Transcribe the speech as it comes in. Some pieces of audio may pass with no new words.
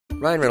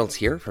Ryan Reynolds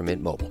here from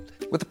Mint Mobile.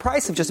 With the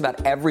price of just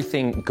about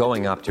everything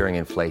going up during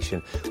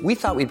inflation, we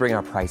thought we'd bring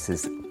our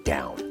prices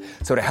down.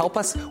 So to help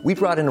us, we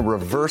brought in a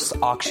reverse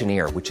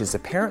auctioneer, which is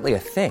apparently a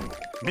thing.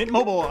 Mint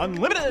Mobile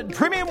Unlimited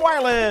Premium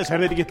Wireless. How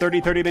to get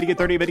 30, 30, bit to get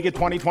 30, bit to get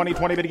 20, 20,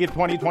 20, bit to get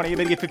 20, 20,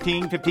 bit to get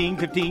 15, 15,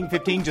 15,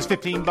 15, just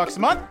 $15 a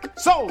month?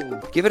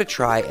 Sold! Give it a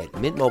try at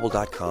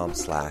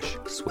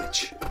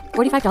mintmobile.com/switch.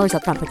 $45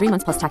 up front for 3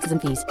 months plus taxes and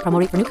fees. Promo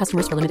rate for new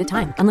customers for limited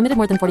time. Unlimited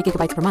more than 40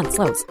 gigabytes per month.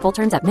 Slows full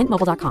terms at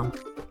mintmobile.com.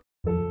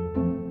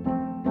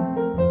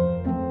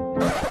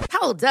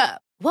 Hold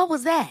up. What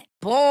was that?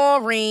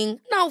 Boring.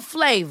 No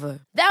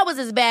flavor. That was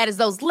as bad as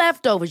those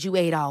leftovers you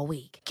ate all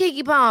week.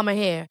 Keke Palmer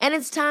here, and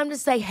it's time to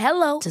say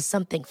hello to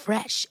something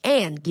fresh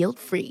and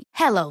guilt-free.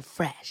 Hello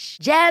Fresh.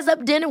 Jazz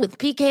up dinner with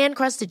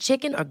pecan-crusted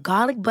chicken or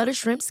garlic butter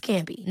shrimp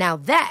scampi. Now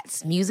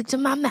that's music to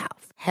my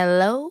mouth.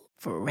 Hello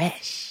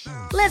Fresh.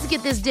 Let's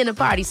get this dinner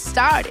party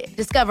started.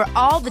 Discover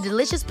all the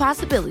delicious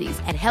possibilities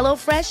at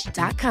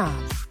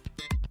hellofresh.com.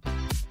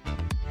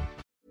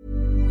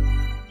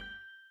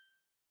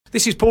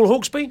 This is Paul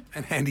Hawksby.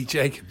 And Andy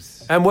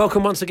Jacobs. And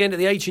welcome once again to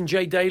the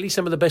H&J Daily,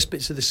 some of the best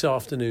bits of this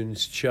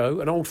afternoon's show.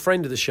 An old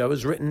friend of the show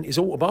has written his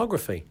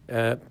autobiography,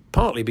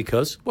 mainly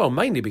because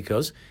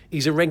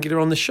he's a regular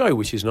on the show,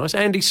 which is nice.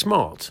 Andy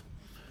Smart.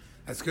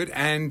 That's good.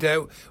 And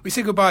we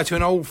said goodbye to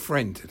an old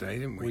friend today,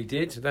 didn't we? We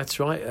did, that's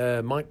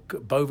right. Mike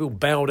Boville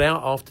bowed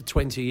out after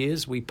 20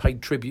 years. We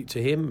paid tribute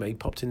to him. He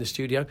popped in the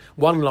studio.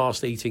 One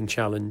last eating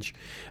challenge.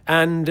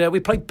 And we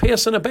played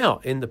Pearson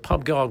About in the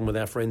pub garden with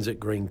our friends at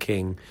Green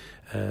King.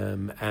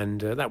 And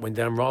that went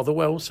down rather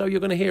well, so you're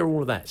going to hear all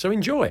of that. So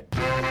enjoy.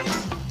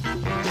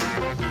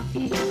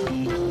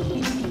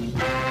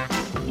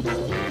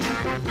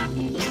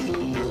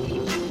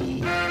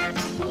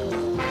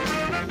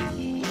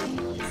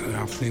 Good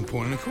afternoon,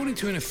 Paul. And according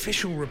to an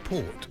official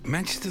report,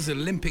 Manchester's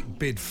Olympic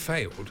bid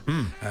failed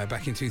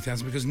back in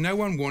 2000 because no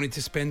one wanted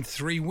to spend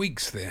 3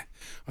 weeks there.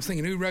 I was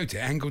thinking, who wrote it?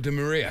 Angel Di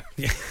Maria.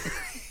 Yeah.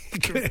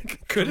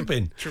 Could have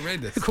been.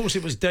 Tremendous. Of course,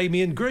 it was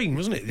Damien Green,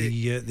 wasn't it?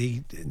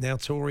 The now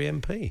Tory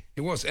MP.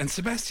 It was. And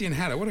Sebastian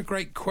Haller, what a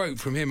great quote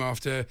from him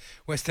after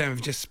West Ham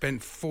have just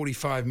spent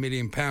 £45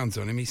 million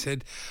on him. He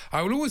said,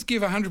 I will always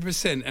give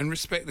 100% and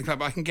respect the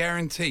club. I can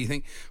guarantee. You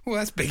think, well,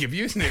 that's big of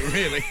you, isn't it,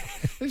 really?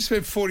 They've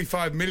spent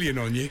 £45 million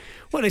on you.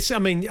 Well, I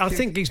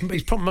think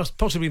he's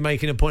possibly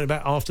making a point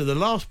about after the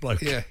last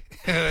bloke. Yeah,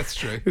 that's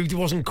true. Who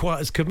wasn't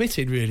quite as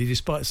committed, really,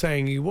 despite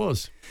saying he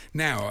was.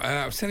 Now,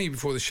 I was telling you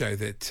before the show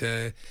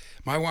that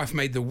my wife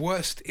made the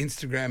worst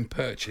Instagram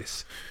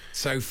purchase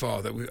so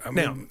far. That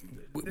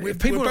if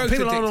people aren't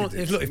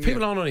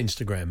on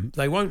Instagram,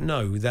 they won't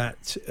know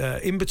that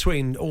in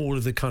between all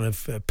of the kind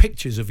of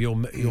pictures of your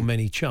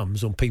many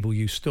chums on people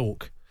you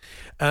stalk,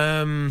 they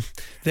kind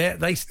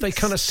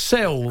of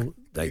sell.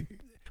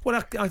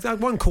 Well, I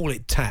won't call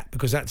it tat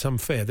because that's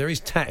unfair. There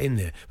is tat in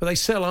there, but they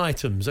sell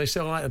items. And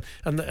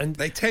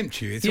they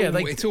tempt you.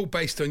 It's all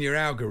based on your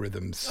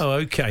algorithms. Oh,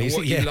 okay. And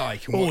what you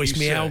like and what you it's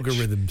me search.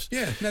 Algorithms.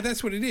 Yeah, no,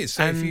 that's what it is.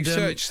 So if you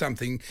search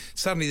something,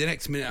 suddenly the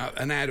next minute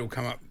an ad will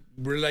come up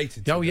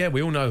related to yeah,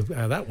 we all know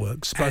how that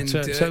works. But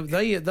so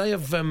they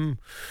have.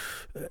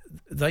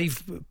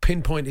 They've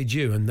pinpointed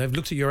you and they've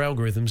looked at your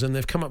algorithms and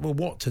they've come up with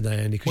what today,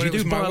 Andy? Because you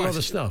do buy a lot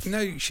of stuff.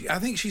 No, I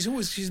think she's a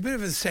bit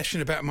of a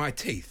session about my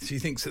teeth. She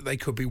thinks that they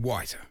could be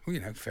whiter. Well,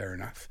 fair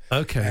enough.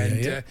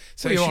 Okay, and,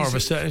 so you are of a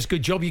certain. It's a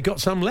good job you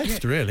got some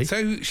left, really.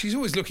 So she's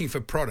always looking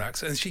for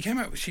products, and she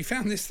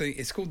found this thing.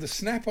 It's called the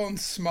Snap-on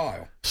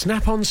Smile.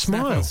 Snap-on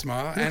Smile. Snap-on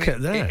Smile. Look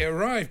at that. It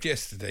arrived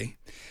yesterday,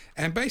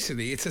 and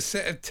basically it's a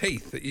set of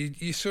teeth that you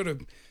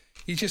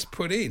just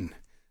put in.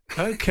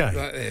 Okay,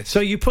 like this.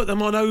 So you put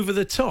them on over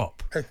the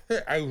top.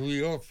 Over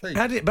your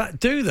teeth. But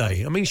do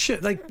they? I mean,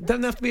 shit, they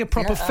don't have to be a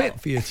proper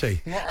fit for your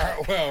teeth.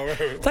 Well,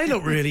 they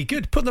look really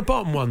good. Put the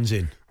bottom ones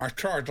in. I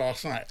tried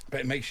last night, but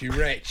it makes you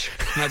rich,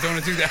 and I don't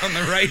want to do that on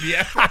the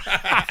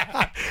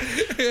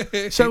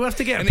radio. So we have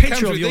to get a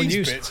picture of your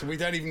new bits. We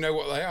don't even know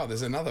what they are.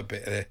 There's another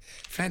bit there.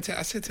 Fantastic.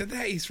 I said to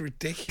that is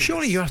ridiculous.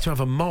 Surely you have to have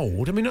a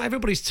mould. I mean, not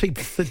everybody's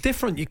teeth are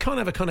different. You can't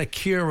have a kind of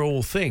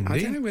cure-all thing. I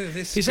don't know whether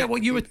this is that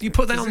what you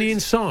put that on the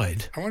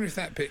inside. I wonder if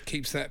that bit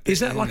keeps that bit.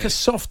 Is that like a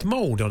soft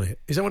mould on it?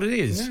 Is that what it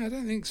is? No, I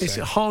don't think so. It's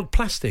hard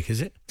plastic, is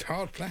it? It's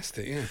hard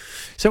plastic, yeah.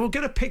 So we'll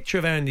get a picture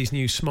of Andy's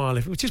new smile.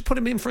 If we just put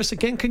him in for us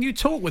again, can you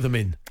talk with him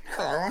in?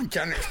 Hello, I'm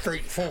Janet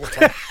Street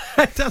Porter.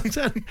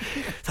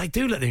 They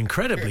do look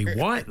incredibly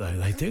white, though.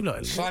 They do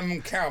look.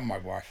 Simon Cowell, my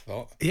wife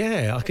thought.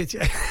 Yeah, I could.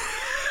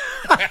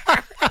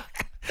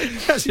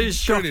 That's a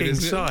shocking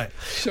sight.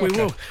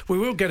 We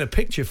will get a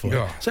picture for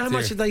you. So how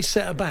much did they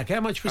set her back?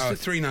 How much was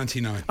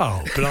 $3.99.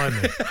 Oh,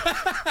 blimey.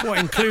 What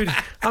included?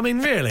 I mean,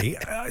 really,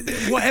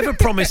 whatever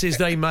promises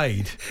they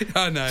made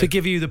to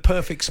give you the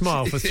perfect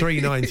smile for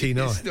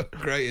 $3.99. It's not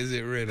great, is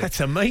it, really? That's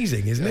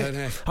amazing, isn't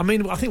it? I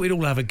mean, I think we'd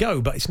all have a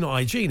go, but it's not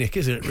hygienic,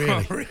 is it, really?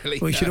 Not really.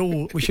 We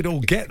should all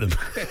get them.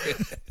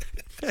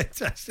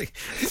 Fantastic.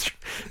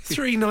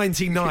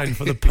 $3.99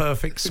 for the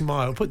perfect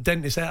smile. Put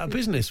dentists out of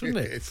business,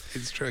 wouldn't it?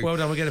 It's true. Well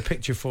done. We'll get a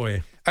picture for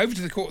you. Over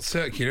to the Court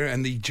Circular,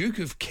 and the Duke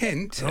of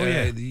Kent,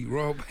 the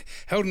Royal,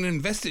 held an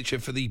investiture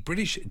for the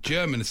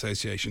British-German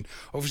Association,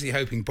 obviously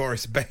hoping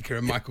Boris Becker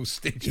and Michael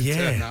Stitch would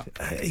turn up.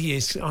 He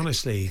is,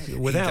 honestly,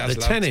 without the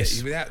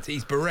tennis.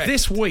 He's bereft.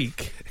 This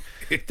week,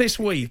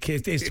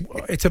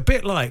 it's a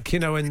bit like,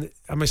 when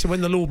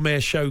the Lord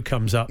Mayor's show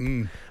comes up,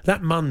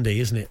 that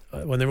Monday, isn't it,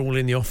 when they're all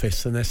in the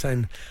office and they're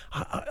saying,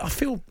 I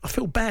feel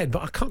bad,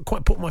 but I can't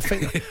quite put my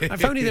finger.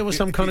 If only there was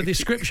some kind of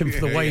description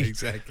for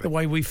the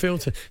way we feel.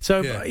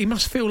 He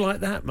must feel like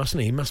that, mustn't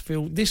he? He must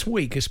feel this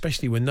week,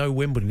 especially with no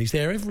Wimbledon. He's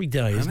there every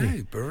day, isn't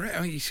he?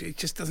 Bereft. He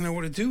just doesn't know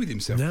what to do with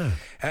himself. No.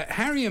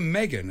 Harry and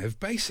Meghan have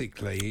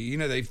basically,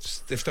 they've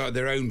started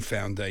their own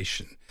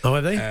foundation. Oh,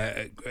 have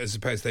they? As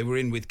opposed, they were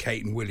in with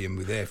Kate and William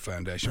with their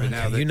foundation. But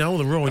now you know all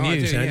the Royal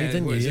News, Andy,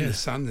 didn't you? It's in the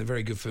Sun. They're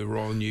very good for the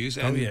Royal News.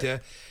 And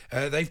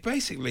they've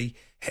basically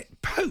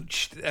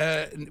poached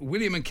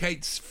William and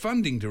Kate's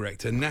funding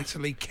director,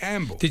 Natalie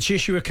Campbell. Did she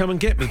issue a come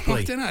and get me plea?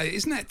 I don't know.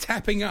 Isn't that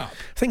tapping up?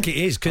 I think it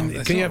is. Can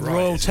you have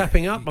royal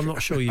tapping up? I'm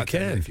not sure you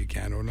can. I don't know if you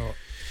can or not.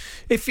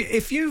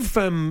 If you've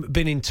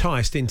been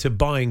enticed into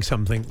buying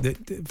something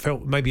that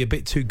felt maybe a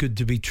bit too good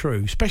to be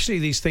true, especially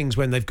these things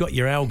when they've got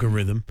your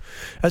algorithm,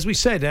 as we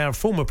said, our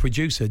former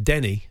producer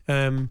Denny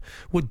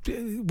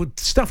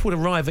stuff would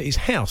arrive at his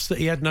house that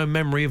he had no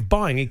memory of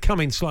buying. He'd come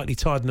in slightly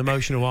tired and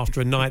emotional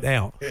after a night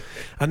out,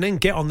 and then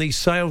get on these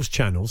sales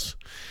channels.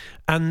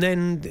 And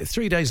then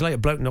 3 days later,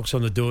 bloke knocks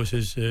on the door,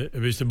 says,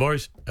 Mr.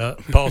 Morris,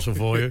 parcel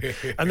for you.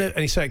 And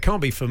he said, it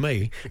can't be for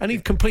me. And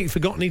he'd completely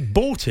forgotten he'd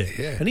bought it.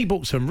 Yeah. And he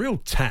bought some real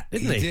tat,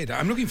 didn't he? He did.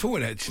 I'm looking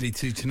forward, actually,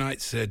 to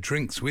tonight's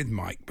drinks with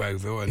Mike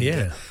Boville.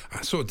 And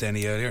I saw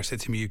Denny earlier. I said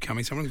to him, are you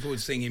coming? So I'm looking forward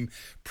to seeing him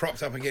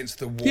propped up against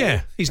the wall.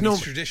 Yeah, he's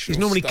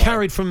normally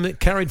carried from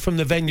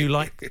the venue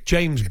like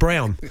James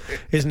Brown,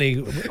 isn't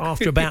he,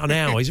 after about an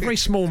hour. He's a very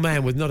small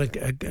man with not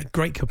a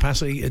great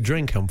capacity to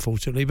drink,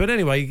 unfortunately. But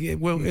anyway,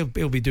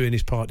 he'll be doing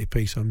his party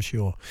piece, I'm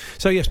sure.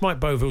 So yes, Mike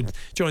Boville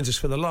joins us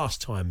for the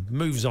last time.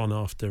 Moves on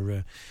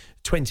after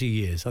 20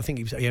 years. I think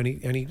he was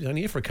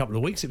only here for a couple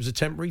of weeks. It was a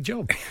temporary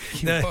job.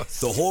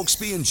 The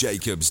Hawksbee and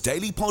Jacobs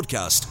Daily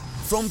Podcast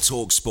from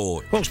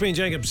TalkSport. Hawksbee and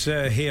Jacobs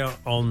here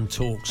on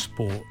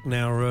TalkSport.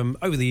 Now,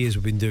 over the years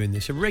we've been doing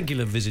this. A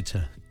regular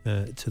visitor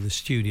to the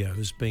studio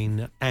has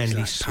been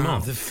Andy Smart.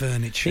 Part of the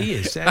furniture. He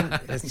is, and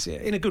it's,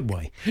 in a good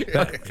way.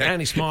 But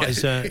Andy Smart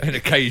is an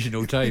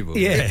occasional table.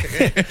 Yeah,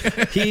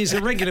 he is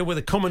a regular with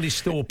the Comedy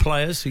Store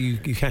Players, who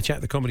you catch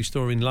at the Comedy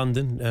Store in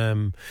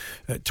London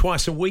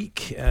twice a week.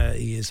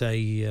 He is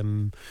a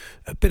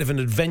bit of an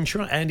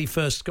adventurer. Andy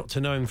first got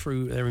to know him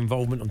through their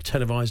involvement on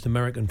televised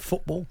American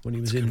football when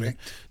he was in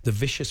the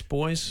Vicious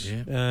Boys.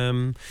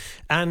 Yeah.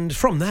 And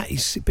from that,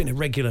 he's been a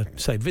regular,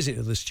 visit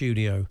to the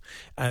studio,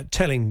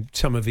 telling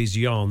some of his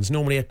yarns.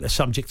 Normally a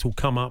subject will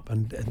come up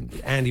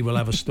and Andy will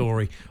have a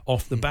story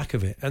off the back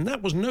of it. And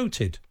that was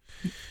noted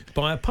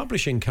by a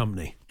publishing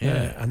company.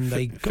 Yeah. And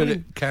they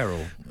Philip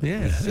Carroll.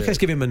 Yeah. Let's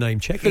give him a name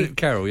check. Philip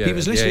Carroll, yeah. He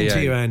was listening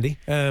to you, Andy,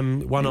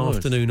 one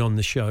afternoon on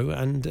the show,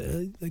 and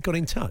they got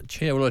in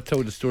touch. Yeah, well, I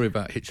told a story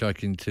about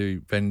hitchhiking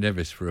to Ben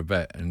Nevis for a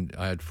bet, and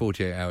I had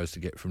 48 hours to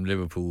get from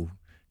Liverpool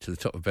to the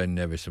top of Ben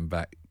Nevis and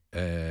back.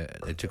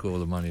 They took all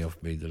the money off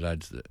me, the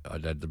lads that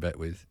I'd had the bet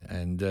with,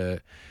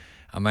 and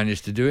I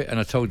managed to do it, and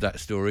I told that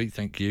story.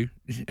 Thank you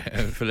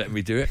for letting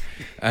me do it.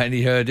 And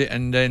he heard it,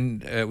 and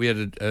then we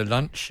had a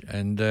lunch,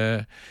 and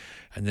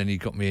then he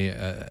got me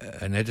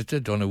an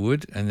editor, Donna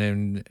Wood, and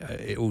then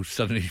it all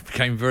suddenly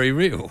became very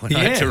real. And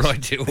I had to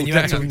write it all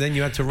down. Then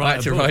you had to write. I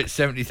had to write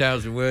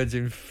 70,000 words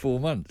in 4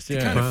 months.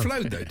 It kind of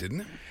flowed, though, didn't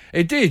it?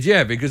 It did,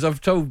 yeah, because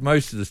I've told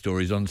most of the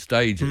stories on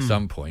stage at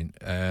some point.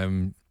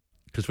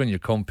 Because when you're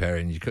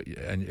comparing,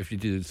 and if you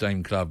do the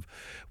same club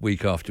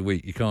week after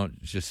week, you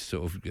can't just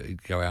sort of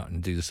go out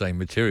and do the same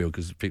material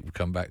because people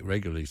come back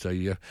regularly. So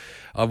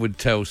I would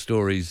tell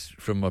stories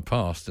from my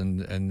past,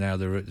 and now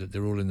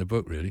they're all in the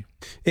book, really.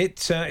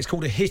 It's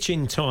called A Hitch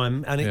in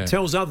Time, and it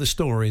tells other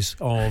stories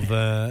of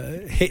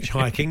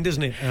hitchhiking,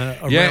 doesn't it,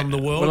 around the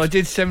world? Well, I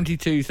did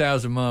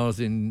 72,000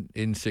 miles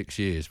in 6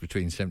 years,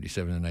 between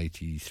 77 and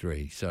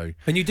 83. So,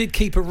 and you did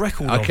keep a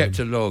record of I kept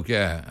a log,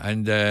 yeah.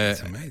 And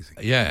that's amazing.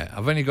 Yeah,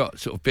 I've only got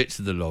sort of bits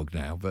of the log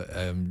now, but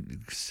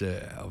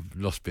I've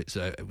lost bits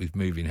with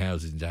moving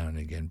houses down and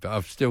again. But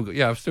I've still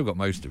got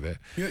most of it.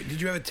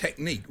 Did you have a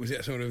technique? Was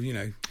it sort of,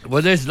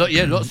 Well, there's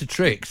lots of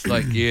tricks.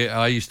 Like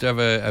I used to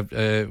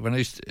have when I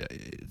used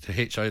to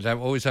hitch, I'd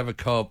always have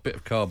a bit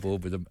of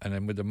cardboard and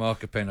then with the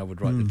marker pen I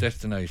would write the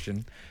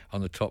destination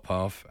on the top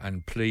half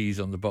and please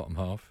on the bottom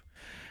half,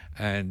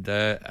 and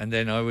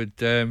then I would.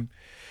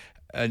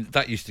 And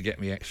that used to get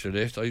me extra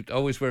lift. I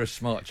always wear a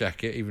smart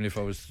jacket, even if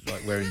I was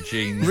like wearing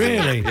jeans.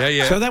 Really?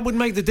 Yeah. So that would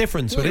make the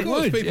difference, would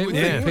it?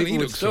 People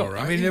would stop. All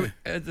right. I mean,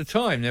 at the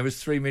time there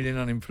was 3 million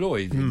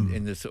unemployed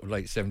in the sort of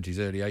late 70s,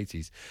 early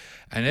 80s,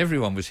 and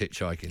everyone was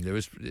hitchhiking. There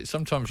was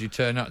sometimes you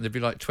turn up and there'd be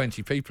like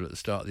 20 people at the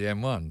start of the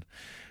M1.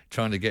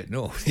 trying to get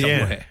north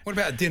somewhere. What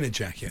about a dinner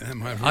jacket? That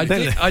might have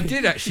I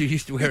did actually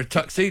used to wear a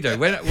tuxedo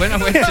when I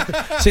went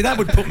to, See, that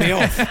would put me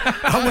off.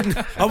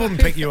 I wouldn't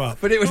pick you up.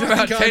 but it was Well, I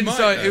about think I 10 might,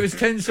 though. It was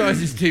 10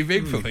 sizes too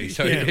big for me,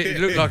 so it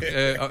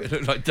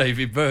looked like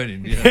David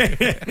Byrne, you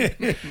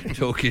know,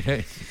 talking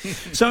head.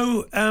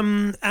 So,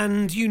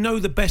 and you know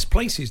the best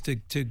places to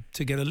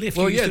get a lift.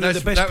 Well, you used yeah, to know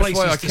that's the best places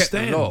why I to kept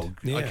stand. the log.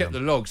 Yeah. I kept the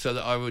log so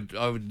that I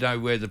would know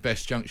where the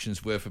best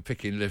junctions were for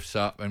picking lifts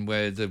up and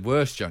where the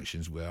worst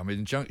junctions were. I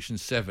mean, junction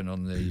 7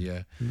 on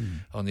the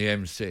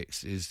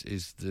M6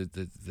 is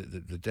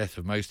the death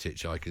of most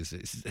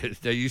hitchhikers.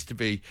 There used to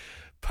be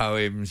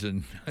poems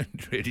and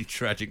really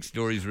tragic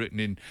stories written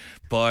in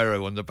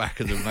biro on the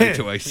back of the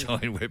motorway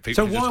sign where people.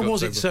 So just why got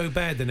was it so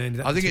bad then,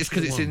 Andy? I think it's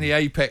because it's in the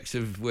apex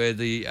of where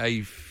the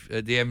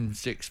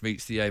M6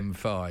 meets the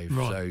M5.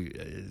 Right. So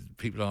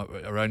people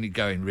are only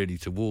going really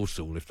to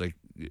Walsall if they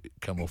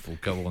come off or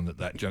go on at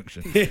that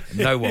junction.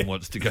 No one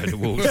wants to go to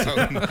Walsall.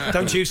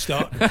 Don't you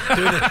start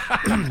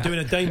doing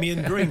a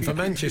Damien Green for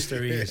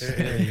Manchester. He is.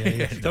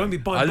 Yeah. Don't be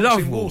buying I books love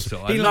in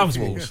Walsall. He I loves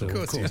love Walsall,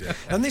 Walsall. of course.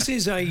 And this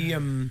is a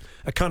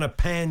kind of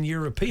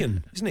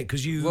pan-European, isn't it?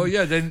 Because you. Well,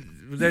 yeah. Then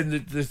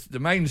the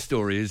main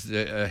story is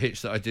a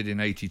hitch that I did in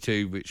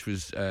 '82, which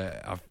was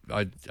I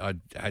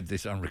had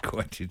this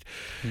unrequited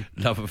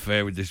love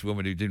affair with this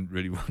woman who didn't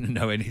really want to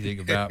know anything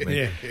about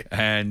me,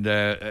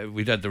 and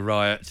we'd had the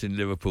riots in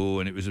Liverpool,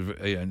 and it was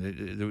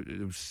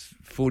there was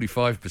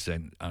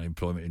 45%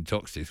 unemployment in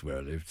Toxteth where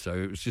I lived, so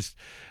it was just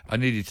I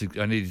needed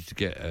to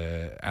get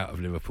out of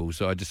Liverpool,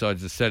 so I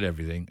decided to sell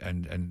everything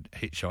and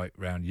hitchhike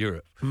around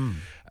Europe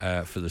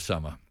for the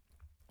summer.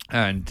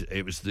 And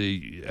it was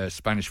the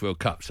Spanish World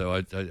Cup. So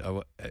I,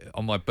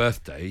 on my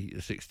birthday,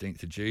 the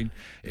 16th of June,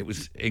 it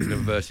was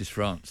England versus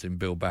France in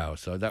Bilbao.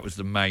 So that was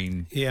the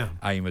main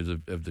aim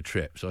of the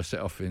trip. So I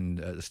set off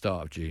at the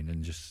start of June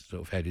and just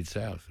sort of headed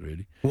south,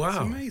 really. Wow. It's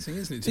amazing,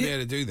 isn't it, to be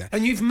able to do that?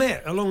 And you've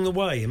met along the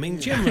way. I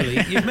mean, generally,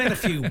 you've met a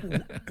few...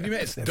 You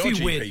met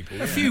dodgy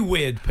people. A few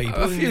weird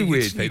people. A few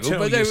weird people. You tell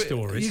but your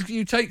stories.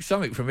 You take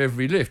something from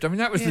every lift. I mean,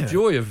 that was the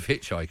joy of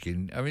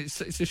hitchhiking. I mean,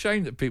 it's a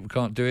shame that people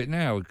can't do it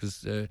now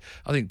because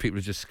I think people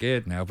are just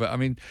scared now. But I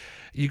mean,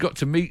 you got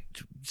to meet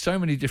so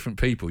many different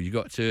people. You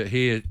got to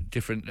hear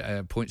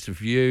different points of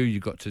view.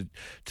 You got to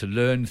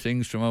learn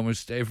things from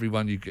almost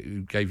everyone who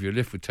gave you a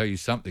lift would tell you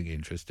something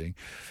interesting.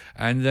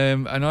 And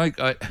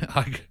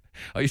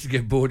I used to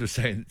get bored of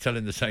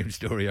telling the same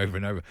story over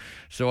and over,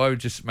 so I would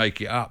just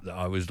make it up that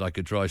I was like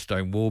a dry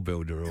stone wall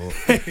builder, or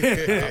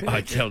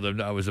I'd tell them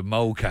that I was a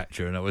mole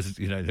catcher, and I was,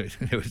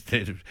 there was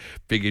a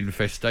big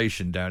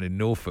infestation down in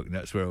Norfolk, and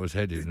that's where I was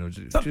headed.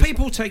 And But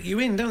people take you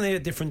in, don't they,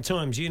 at different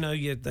times? You know,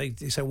 they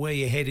say where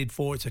you're headed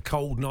for. It's a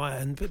cold night,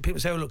 and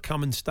people say, "Oh, look,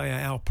 come and stay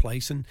at our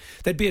place." And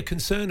there'd be a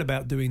concern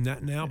about doing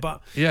that now,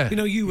 but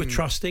you were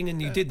trusting, and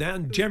you did that,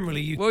 and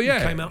generally you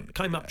came up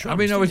trumps. I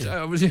mean, I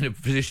was in a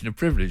position of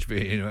privilege,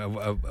 being a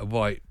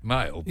white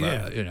male,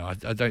 but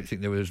I don't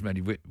think there were as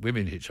many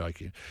women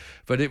hitchhiking.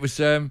 But it was,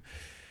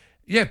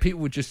 people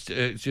would just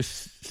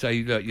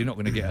say, "Look, you're not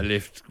going to get a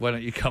lift. Why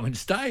don't you come and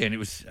stay?" And it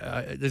was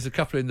there's a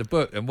couple in the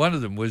book, and one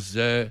of them was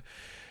I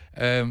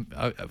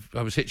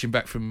was hitching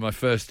back from my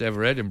first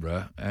ever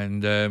Edinburgh,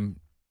 and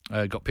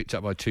got picked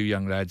up by two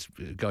young lads,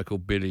 a guy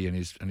called Billy and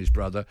his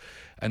brother,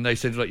 and they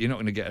said, "Look, you're not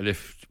going to get a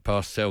lift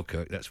past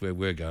Selkirk. That's where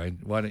we're going.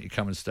 Why don't you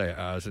come and stay at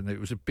ours?" And it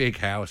was a big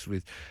house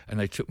and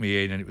they took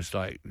me in, and it was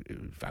like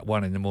at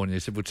 1 a.m. They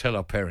said, "We'll tell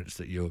our parents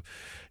that you're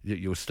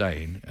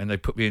staying," and they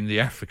put me in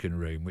the African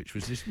room, which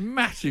was this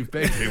massive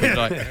bedroom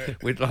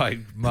with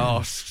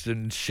masks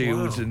and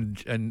shields and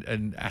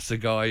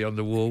assegai on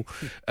the wall,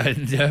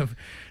 and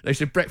they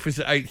said breakfast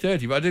at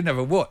 8:30, but I didn't have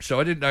a watch, so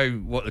I didn't know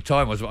what the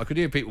time was, but I could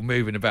hear people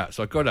moving about,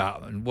 so I got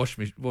up and washed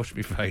my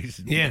face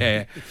and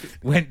hair,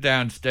 went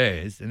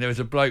downstairs, and there was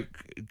a bloke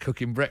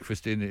cooking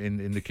breakfast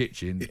in the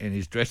kitchen in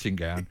his dressing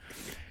gown.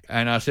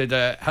 And I said,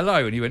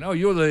 "Hello," and he went, "Oh,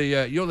 you're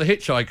the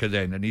hitchhiker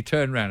then?" And he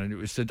turned around, and it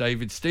was Sir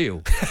David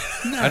Steele.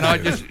 And I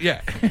just,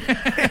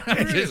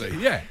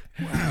 Really?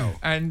 Wow.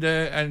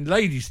 And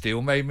Lady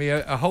Steele made me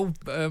a whole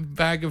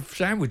bag of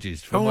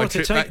sandwiches for my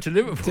trip back to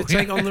Liverpool. To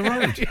take on the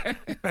road.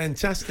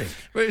 Fantastic.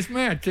 But it's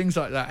mad. Things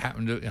like that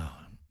happened.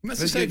 You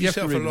must have saved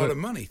yourself a lot of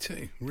money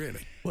too,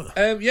 really. But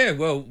he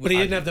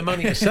didn't have the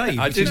money to save.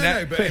 I didn't.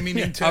 No, but I mean,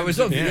 in terms I was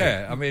on.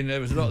 of, I mean,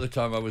 there was a lot of the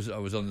time I was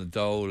on the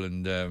dole,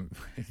 and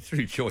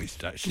through choice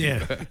actually.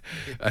 Yeah. But,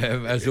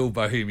 as all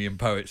Bohemian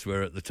poets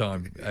were at the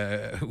time,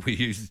 we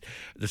used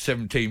the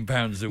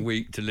 £17 a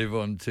week to live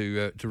on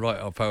to write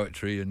our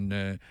poetry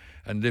and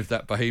live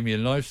that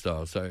Bohemian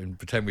lifestyle. So and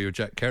pretend we were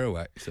Jack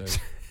Kerouac. So.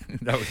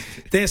 Now,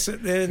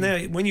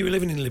 when you were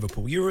living in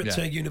Liverpool, you were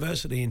at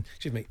university in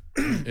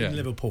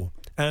Liverpool,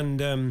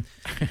 and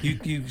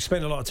you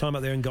spent a lot of time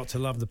out there and got to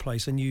love the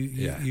place, and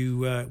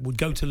you would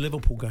go to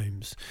Liverpool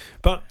games.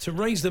 But to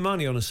raise the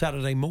money on a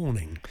Saturday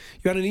morning,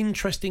 you had an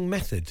interesting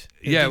method.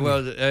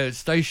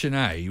 Station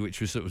A, which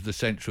was sort of the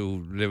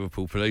central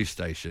Liverpool police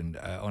station,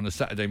 on a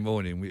Saturday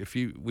morning,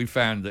 we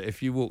found that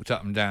if you walked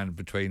up and down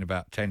between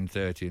about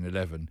 10:30 and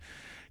 11.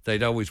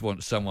 they'd always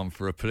want someone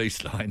for a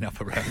police line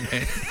up around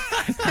there.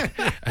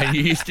 And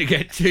you used to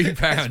get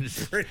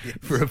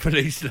 £2 for a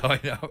police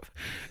line up.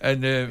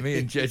 And me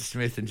and Jed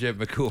Smith and Jed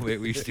McCormick,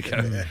 we used to go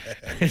down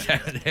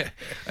there,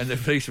 and the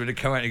policeman would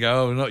come out and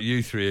go, "Oh, not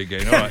you three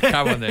again. All right,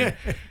 come on then."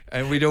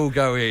 And we'd all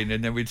go in,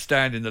 and then we'd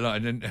stand in the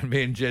line, and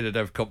me and Jed would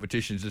have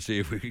competitions to see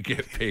if we could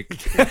get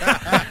picked.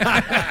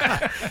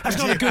 That's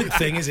not a good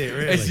thing, is it,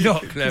 really? It's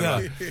not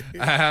clever.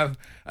 No.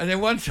 And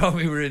then one time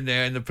we were in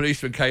there, and the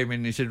policeman came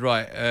in and he said,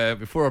 "Right,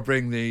 before I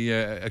bring the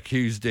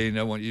accused in,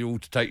 I want you all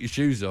to take your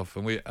shoes off."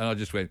 And I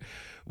just went,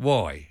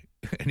 "Why?"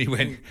 And he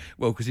went,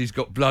 "Well, because he's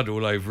got blood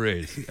all over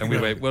his." And we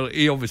went, "Well,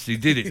 he obviously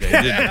did it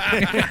then,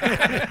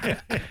 didn't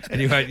he?" And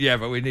he went, "Yeah,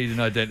 but we need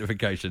an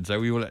identification." So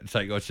we all had to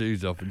take our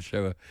shoes off and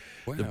show her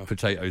the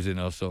potatoes in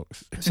our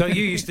socks. So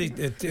you used to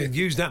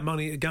use that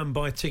money to go and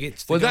buy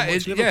tickets to watch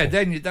Liverpool? Yeah,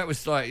 then it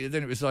was like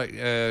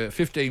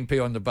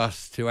 15p on the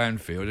bus to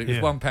Anfield. It was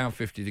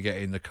 £1.50 to get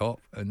in the Kop,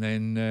 and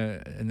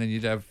then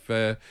you'd have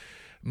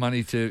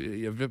money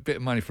a bit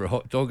of money for a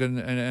hot dog and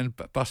a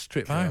bus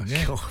trip home.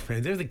 Yeah. God,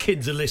 man, the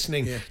kids are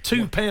listening.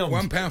 £2.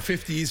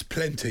 £1.50 is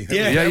plenty.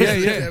 Yeah.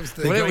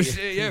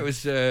 It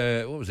was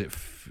what was it?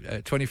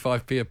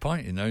 25p a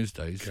pint in those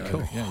days.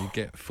 So, you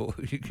get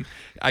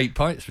 8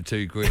 pints for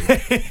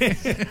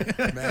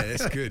 £2. Man,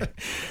 that's good.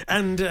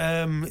 And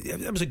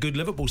that was a good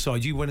Liverpool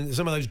side. You went into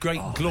some of those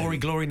great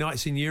glory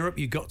nights in Europe.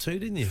 You got to,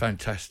 didn't you?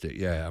 Fantastic.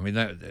 Yeah. I mean,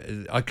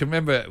 I can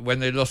remember when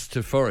they lost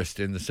to Forest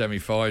in the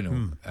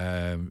semi-final.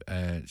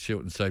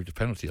 Shilton saved a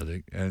penalty, I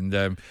think,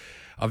 and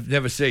I've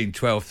never seen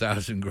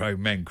 12,000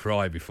 grown men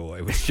cry before.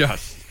 It was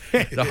just.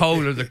 The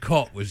whole of the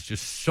Kop was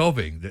just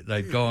sobbing that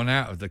they'd gone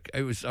out of the.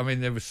 It was. I mean,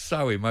 they were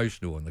so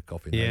emotional on the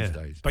Kop in those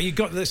days. But you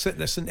got the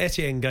St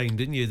Etienne game,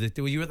 didn't you?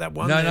 Were you at that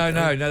one?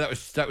 No.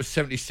 That was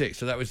 76.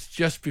 So that was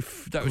just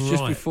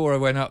just before I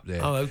went up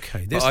there. Oh,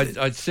 okay. But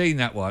I'd seen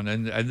that one,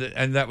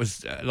 and that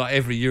was like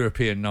every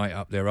European night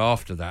up there.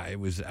 After that, it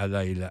was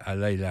Allez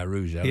la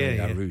Rouge.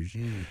 Rouge.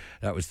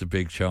 That was the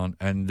big chant,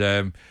 and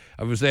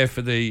I was there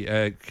for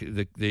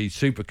the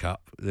Super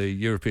Cup, the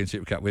European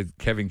Super Cup, with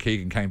Kevin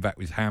Keegan came back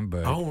with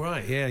Hamburg. Oh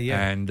right,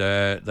 yeah. And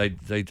they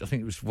I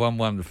think it was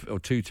 1-1 or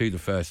 2-2 the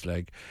first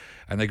leg,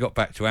 and they got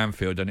back to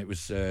Anfield, and it was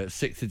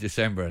 6th of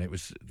December, and it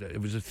was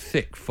a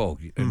thick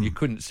fog, and you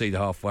couldn't see the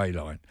halfway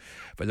line.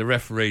 But the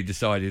referee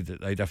decided that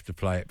they'd have to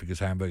play it because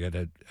Hamburg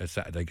had a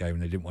Saturday game,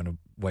 and they didn't want to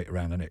wait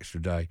around an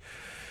extra day.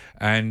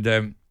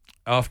 And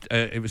after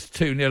it was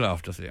 2-0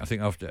 after I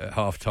think after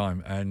half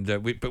time, and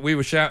we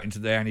were shouting to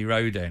the Annie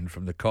Road end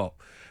from the Kop,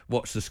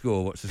 "What's the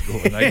score? And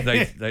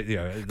they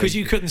because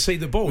you couldn't see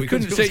the ball. You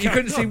couldn't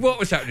see what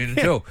was happening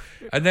at all.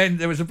 And then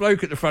there was a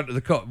bloke at the front of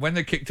the Kop. When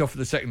they kicked off for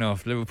the second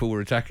half, Liverpool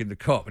were attacking the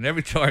Kop, and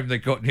every time they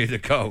got near the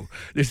goal,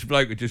 this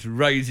bloke would just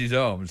raise his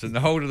arms, and the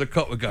whole of the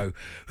Kop would go,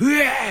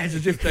 "Yeah!"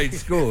 as if they'd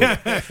scored.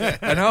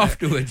 And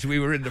afterwards, we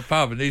were in the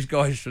pub, and these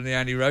guys from the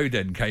Annie Road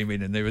end came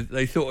in, and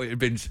they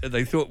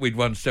thought we'd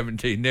won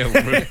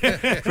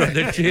 17-0 from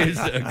the cheers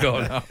that had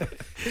gone up.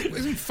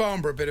 Wasn't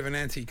Farnborough a bit of an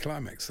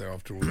anti-climax though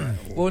after all that?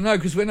 Well, no,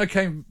 because when I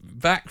came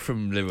back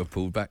from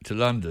Liverpool back to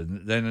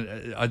London,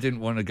 then I didn't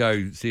want to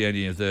go see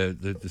any of the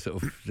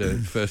sort of the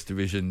First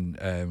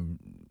Division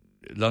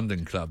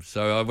London clubs.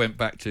 So I went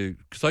back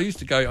because I used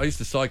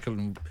to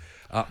cycle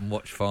up and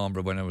watch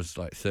Farnborough when I was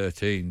like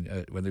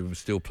 13, when they were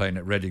still playing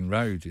at Reading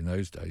Road in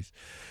those days.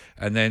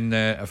 And then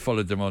I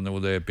followed them on all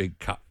their big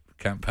cup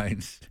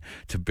campaigns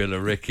to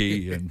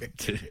Billericay and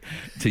to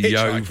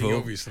Yeovil.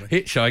 Obviously.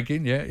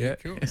 Hitchhiking, yeah.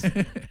 Cool.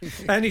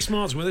 Andy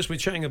Smart's with us. We're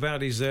chatting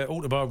about his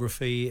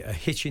autobiography,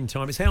 Hitching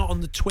Time. It's out on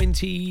the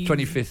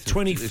 25th.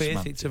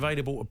 25th. It's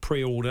available at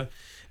pre-order.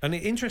 And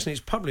interesting,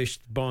 it's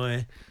published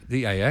by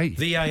the AA.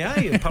 The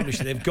AA have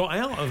published it. They've got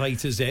out of A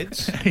to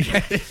Z's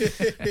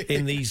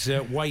in these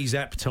Waze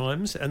app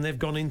times, and they've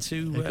gone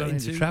into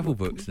travel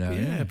books now.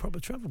 Yeah,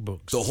 proper travel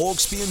books. The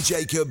Hawksbee and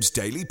Jacobs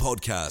Daily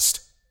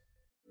Podcast.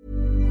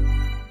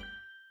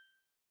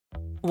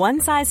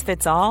 One size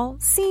fits all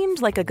seemed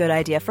like a good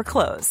idea for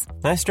clothes.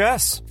 Nice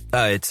dress.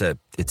 It's a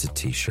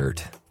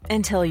T-shirt.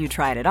 Until you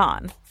tried it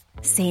on.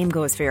 Same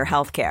goes for your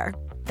healthcare.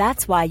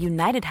 That's why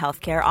United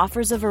Healthcare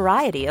offers a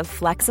variety of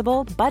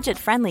flexible,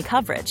 budget-friendly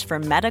coverage for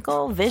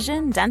medical,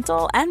 vision,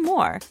 dental, and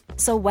more.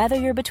 So whether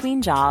you're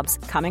between jobs,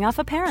 coming off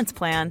a parent's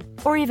plan,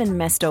 or even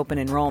missed open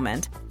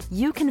enrollment,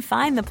 you can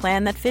find the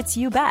plan that fits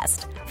you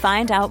best.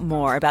 Find out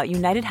more about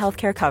United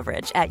Healthcare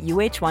coverage at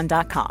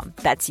uh1.com.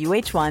 That's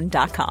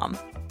uh1.com.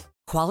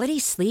 Quality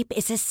sleep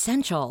is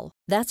essential.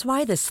 That's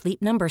why the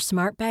Sleep Number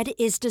Smart Bed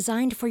is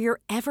designed for your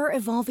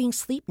ever-evolving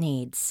sleep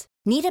needs.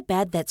 Need a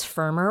bed that's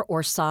firmer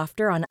or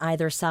softer on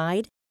either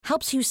side?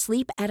 Helps you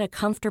sleep at a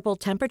comfortable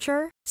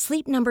temperature?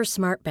 Sleep Number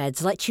Smart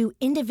Beds let you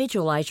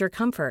individualize your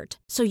comfort,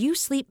 so you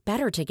sleep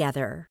better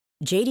together.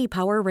 J.D.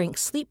 Power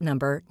ranks Sleep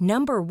Number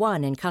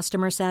 #1 in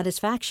customer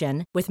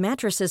satisfaction with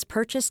mattresses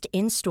purchased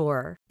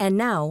in-store. And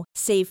now,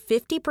 save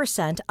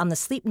 50% on the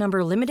Sleep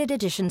Number Limited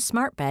Edition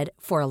Smart Bed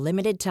for a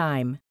limited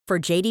time. For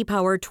J.D.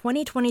 Power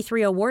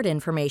 2023 award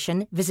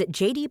information, visit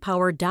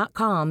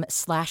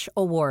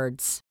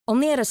jdpower.com/awards.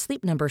 Only at a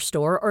Sleep Number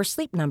store or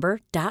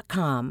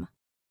sleepnumber.com.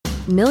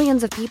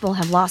 Millions of people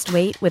have lost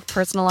weight with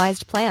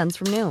personalized plans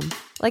from Noom.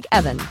 Like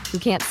Evan, who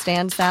can't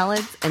stand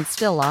salads and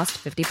still lost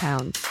 50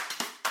 pounds.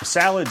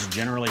 Salads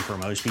generally for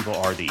most people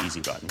are the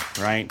easy button,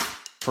 right?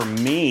 For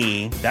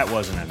me, that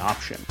wasn't an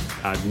option.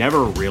 I never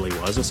really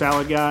was a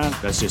salad guy.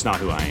 That's just not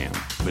who I am.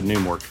 But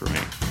Noom worked for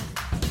me.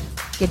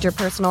 Get your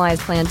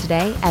personalized plan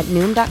today at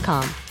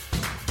Noom.com.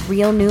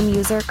 Real Noom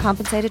user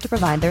compensated to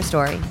provide their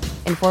story.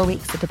 In 4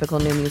 weeks, the typical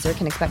Noom user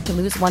can expect to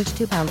lose 1 to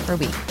 2 pounds per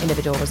week.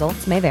 Individual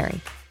results may vary.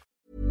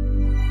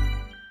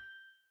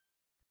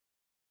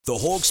 The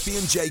Hawksbee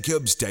and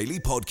Jacobs Daily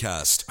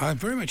Podcast. I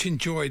very much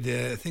enjoyed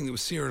a thing that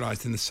was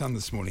serialised in The Sun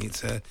this morning.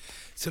 It's a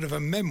sort of a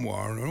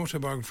memoir, an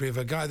autobiography of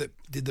a guy that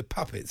did the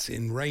puppets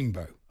in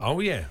Rainbow. Oh,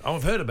 yeah.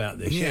 I've heard about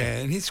this. Yeah,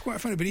 and it's quite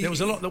funny. But there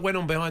was a lot that went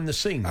on behind the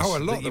scenes. Oh, a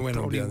lot that went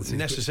on behind the scenes.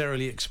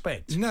 Necessarily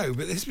expect. No,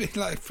 but there's been,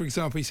 like, for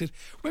example, he said,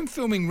 when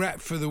filming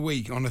Rap for the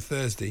Week on a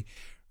Thursday,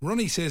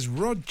 Ronnie says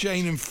Rod,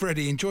 Jane and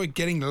Freddie enjoyed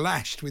getting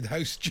lashed with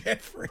host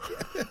Jeffrey.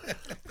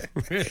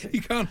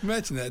 You can't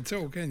imagine that at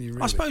all, can you?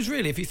 Really? I suppose,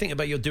 really, if you think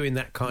about you're doing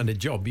that kind of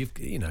job, you've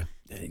got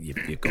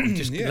to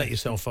just let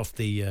yourself off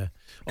the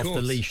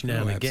leash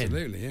now and again.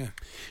 Absolutely, yeah.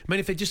 I mean,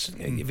 if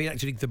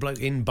the bloke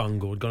in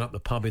Bungle had gone up the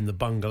pub in the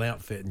Bungle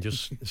outfit and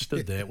just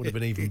stood there, it would have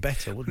been even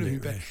better, wouldn't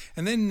it? Better.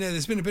 And then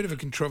there's been a bit of a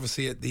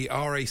controversy at the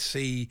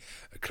RAC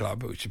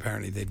club, which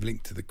apparently they've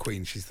linked to the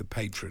Queen. She's the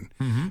patron.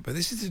 Mm-hmm. But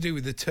this is to do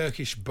with the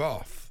Turkish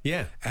bath.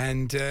 Yeah.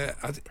 And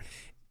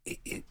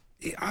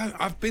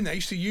I've been there. I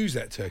used to use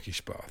that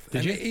Turkish bath.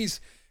 Did you? It is...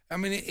 I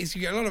mean,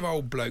 you get a lot of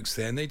old blokes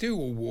there, and they do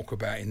all walk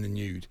about in the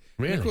nude.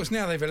 Really? And of course,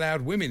 now they've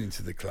allowed women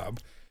into the club.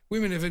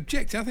 Women have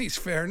objected. I think it's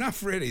fair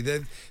enough, really.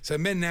 So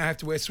men now have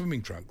to wear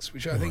swimming trunks,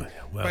 which I think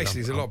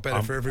basically is a lot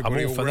better for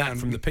everybody. I'm all for round. that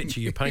from the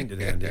picture you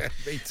painted, Andy.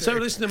 So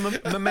listen,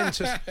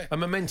 a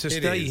momentous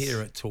day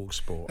here at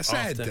TalkSport. A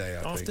sad day,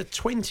 I think. After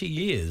 20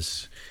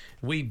 years...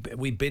 We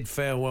bid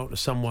farewell to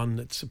someone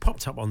that's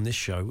popped up on this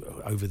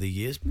show over the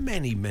years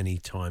many, many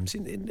times.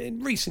 In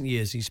recent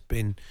years, he's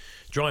been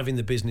driving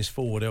the business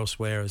forward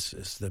elsewhere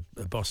as the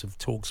boss of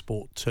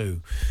TalkSport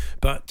 2.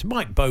 But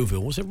Mike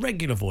Boville was a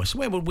regular voice.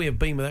 Where would we have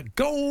been with that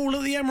goal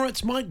of the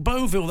Emirates, Mike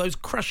Boville? Those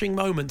crushing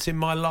moments in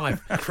my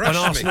life. And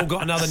Arsenal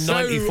got another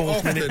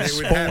 94th minute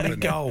Spalny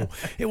goal.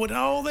 It would,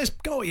 this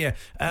goal, yeah.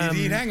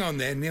 You'd hang on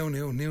there,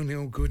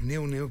 0-0, good,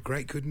 0-0,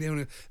 great, good,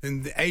 0-0.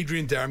 And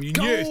Adrian Durham, you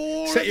knew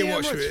it. Set your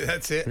watch for it.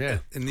 That's it. Yeah.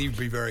 And you'd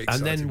be very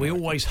excited. And then we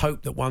always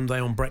hoped that one day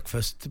on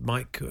breakfast,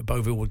 Mike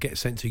Boville would get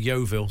sent to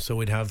Yeovil, so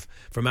we'd have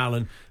from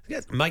Alan,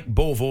 make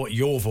Borville at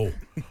Yeovil.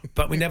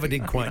 But we never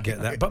did quite get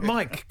that. But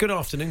Mike, good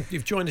afternoon.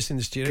 You've joined us in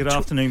the studio. Good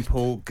afternoon,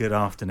 Paul. Good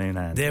afternoon,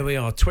 Andy. There we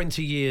are.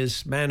 20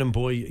 years, man and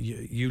boy,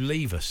 you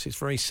leave us. It's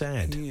very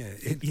sad. Yeah,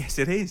 yes,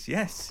 it is.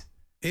 Yes.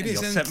 It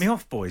is. Set me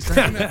off, boys.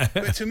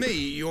 But to me,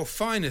 your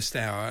finest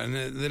hour, and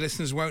the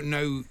listeners won't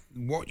know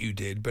what you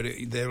did, but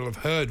they'll have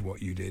heard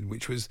what you did,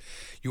 which was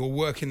your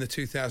work in the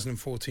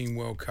 2014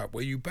 World Cup,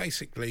 where you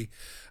basically,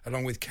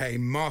 along with Kay,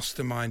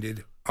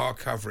 masterminded our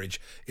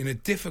coverage in a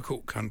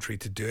difficult country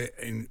to do it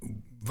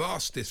in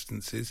vast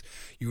distances.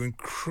 You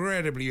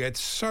had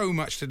so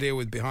much to deal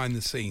with behind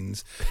the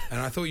scenes, and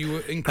I thought you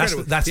were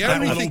incredible. That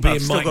will all be in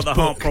still got the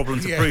heart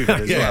problem to prove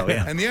it as well.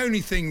 Yeah. And the only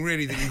thing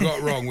really that you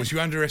got wrong was you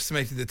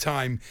underestimated the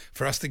time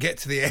for us to get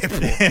to the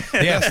airport.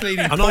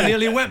 I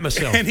nearly wet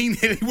myself. And he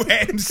nearly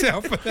wet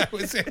himself, but that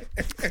was it.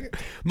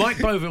 Mike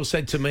Boville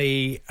said to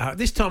me,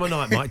 this time of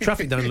night, Mike,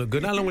 traffic don't look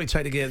good. How long will it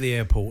take to get to the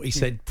airport? He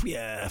said,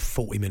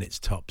 40 minutes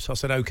tops. I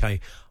said,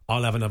 OK.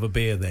 I'll have another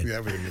beer then.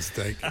 That was a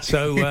mistake.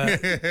 So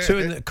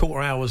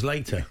 2.25 hours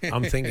later,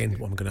 I'm thinking, I'm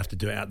going to have to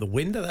do it out the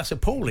window. That's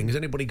appalling. Has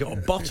anybody got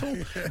a bottle?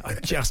 I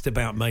just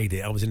about made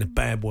it. I was in a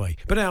bad way.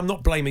 But I'm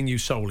not blaming you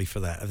solely for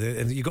that.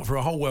 You got for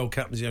a whole World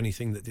Cup was the only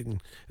thing that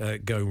didn't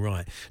go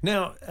right.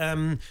 Now,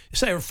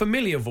 say a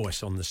familiar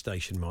voice on the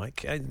station,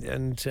 Mike, and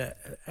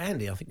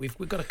Andy, I think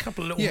we've got a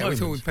couple of little moments.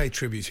 We thought we'd pay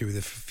tribute to you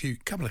with a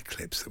couple of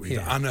clips that we've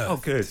unearthed. Oh,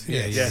 good.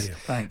 Yeah.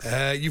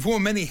 Thanks. You've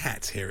worn many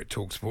hats here at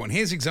TalkSport, and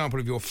here's an example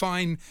of your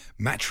fine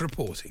match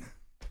reporting.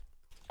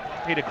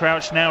 Peter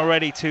Crouch now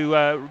ready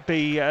to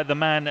be the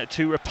man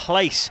to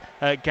replace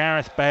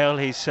Gareth Bale.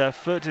 His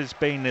foot has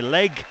been, the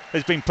leg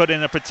has been put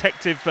in a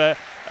protective.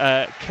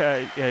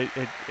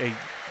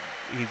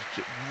 He's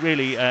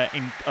really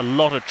in a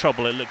lot of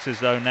trouble, it looks as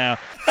though now.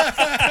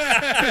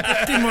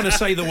 Didn't want to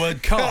say the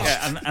word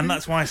cast. Yeah, and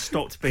that's why I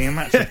stopped being a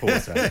match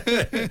reporter.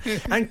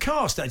 And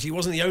cast actually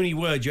wasn't the only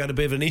word you had a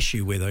bit of an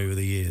issue with over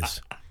the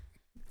years.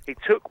 He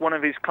took one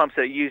of his clubs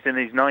that he used in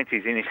his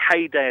 90s, in his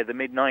heyday of the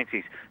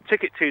mid-90s,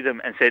 took it to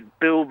them and said,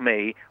 build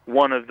me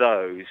one of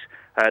those.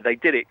 They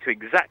did it to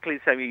exactly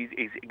the same.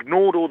 He's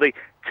ignored all the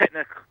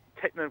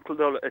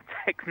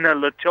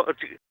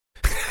technology.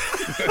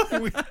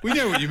 We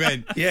know what you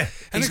meant. Yeah,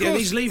 and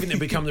he's leaving to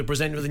become the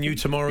presenter of the new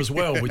Tomorrow as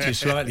well, which is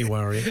slightly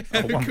worrying.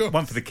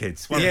 One for the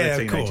kids, one for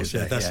the teenagers.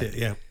 Of course, that's it,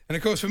 yeah. And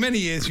of course, for many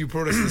years, you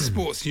brought us the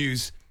sports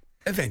news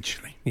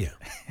eventually. Yeah.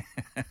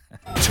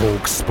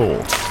 Talk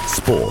Sport.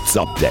 Sports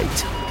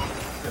Update.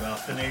 Good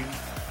afternoon.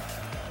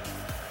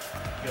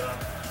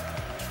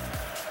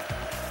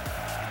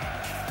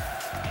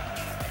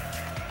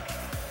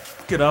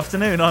 Good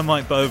afternoon, I'm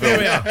Mike Boville. Here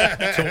we are.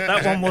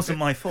 That one wasn't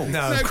my fault.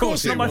 No, of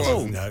course not my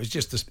fault. No, it was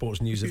just the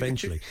sports news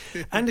eventually.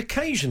 And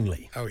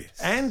occasionally,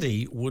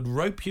 Andy would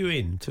rope you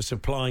in to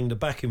supplying the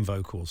backing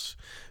vocals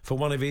for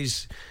one of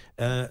his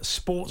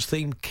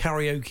sports-themed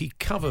karaoke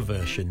cover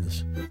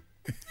versions.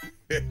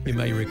 You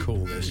may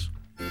recall this.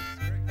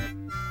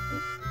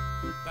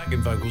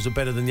 Backing vocals are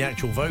better than the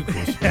actual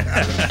vocals.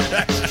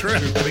 That's true.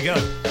 Here we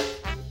go.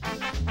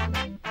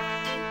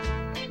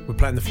 We're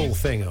playing the full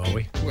thing, are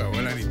we? Well,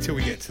 only until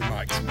we get to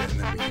Mike's bit, and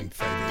then we can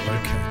fade it.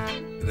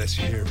 Okay. The less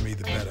you hear of me,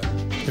 the better.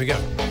 Here we go.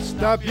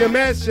 Stop your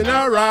messing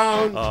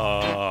around.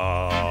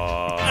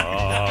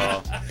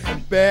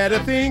 Better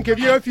think of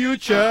your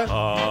future.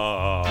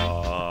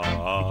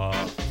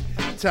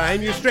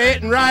 Time you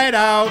straighten right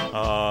out.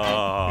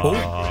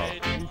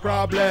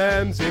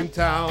 Problems in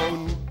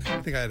town.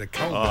 I think I had a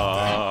cold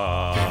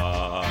that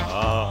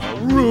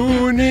day.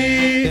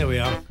 Rooney. There we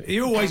are.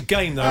 You're always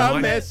game, though,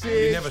 Mike.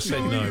 You never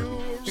said no.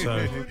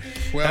 So,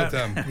 well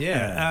done.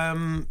 Yeah.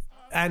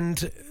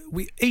 And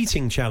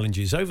eating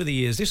challenges over the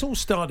years. This all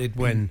started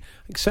when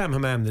Sam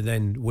Hammam, the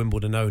then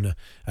Wimbledon owner,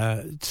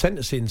 sent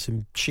us in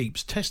some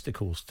sheep's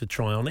testicles to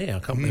try on air. I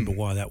can't remember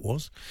why that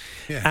was.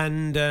 Yeah.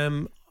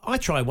 And I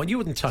tried one. You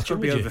wouldn't touch it,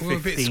 would you? Over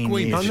 15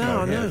 years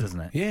I know,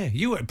 doesn't it? Yeah,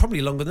 you were probably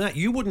longer than that.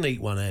 You wouldn't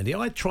eat one, Andy.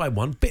 I tried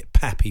one, bit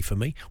pappy for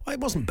me. Well, it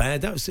wasn't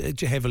bad. That was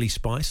heavily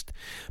spiced.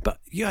 But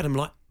you had them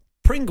like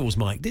Pringles,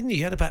 Mike, didn't you?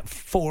 You had about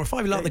 4 or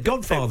 5, like the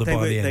Godfather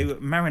by the end. They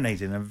were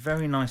marinated in a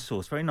very nice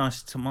sauce, very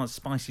nice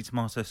spicy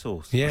tomato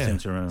sauce. Yeah. I seem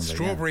to remember.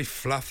 Strawberry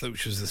fluff,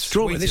 which was the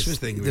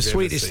sweetest thing. The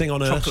sweetest thing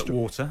on earth.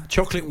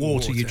 Chocolate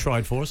water you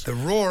tried for us. The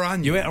raw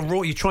onion. You ate a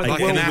raw. You tried like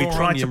the world we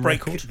tried to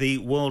break record. the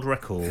world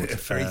record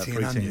for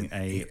eating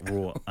a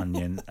raw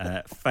onion.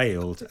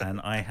 Failed, and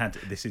I had.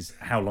 This is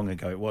how long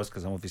ago it was,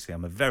 because obviously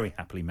I'm a very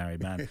happily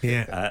married man.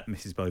 Yeah.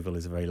 Mrs. Boville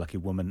is a very lucky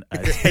woman.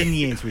 10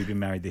 years we've been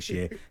married this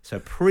year, so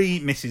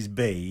pre Mrs.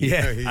 B.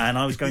 Yeah. And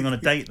I was going on a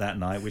date that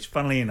night, which,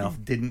 funnily enough,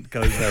 didn't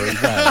go very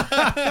well.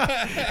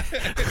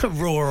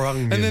 Raw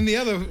onion. And then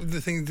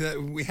the thing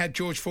that we had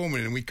George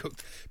Foreman in, and we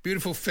cooked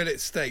beautiful fillet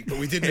steak, but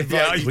we didn't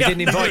invite you. We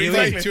didn't invite you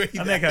in.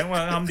 And they're going,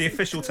 well, I'm the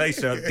official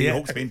taster at the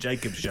Hawksbee and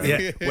Jacobs show.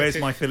 Yeah. Where's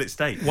my fillet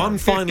steak? One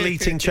final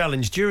eating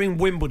challenge during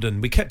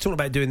Wimbledon. We kept talking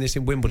about doing this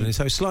in Wimbledon,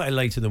 so slightly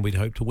later than we'd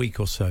hoped, a week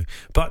or so.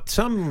 But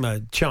some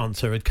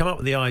chancer had come up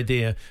with the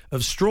idea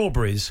of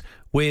strawberries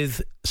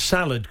with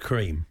salad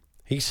cream.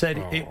 He said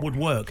it would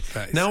work.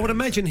 Now, I would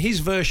imagine his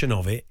version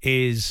of it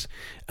is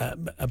a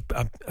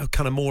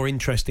kind of more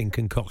interesting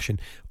concoction.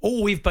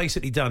 All we've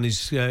basically done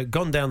is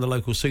gone down the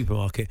local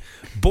supermarket,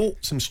 bought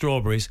some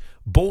strawberries,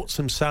 bought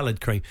some salad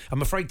cream.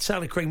 I'm afraid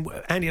salad cream,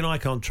 Andy and I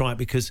can't try it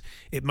because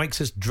it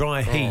makes us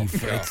dry heave.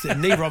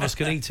 Neither of us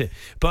can eat it.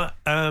 But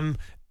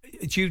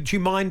do you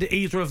mind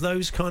either of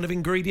those kind of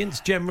ingredients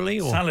generally?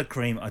 Or? Salad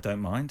cream, I don't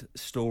mind.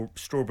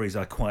 Strawberries,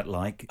 I quite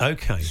like.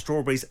 Okay.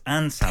 Strawberries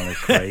and salad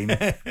cream.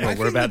 Well,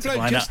 we're about to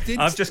find out.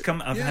 I've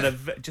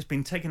just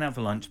been taken out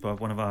for lunch by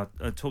one of our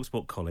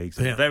TalkSport colleagues.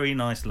 A very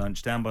nice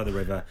lunch down by the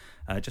river,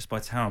 just by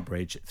Tower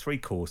Bridge. 3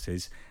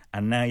 courses.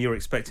 And now you're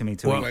expecting me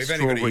to eat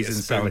strawberries and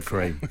salad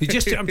cream.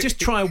 Just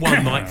try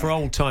one, Mike, for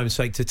old time's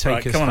sake, to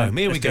take us home.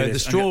 Here we go. The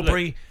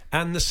strawberry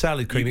and the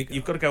salad cream.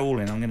 You've got to go all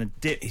in. I'm going to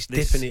dip. He's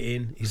dipping it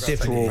in. He's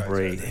dipping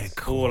strawberry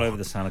all over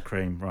the salad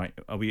cream. Right?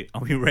 Are we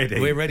ready?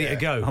 We're ready to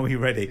go. Are we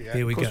ready? Yeah.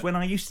 Here we go. Of course, when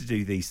I used to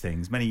do these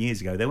things many years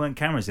ago, there weren't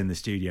cameras in the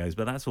studios,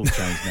 but that's all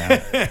changed now.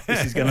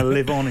 This is going to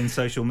live on in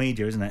social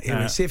media, isn't it?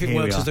 Let's see if it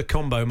works as a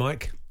combo,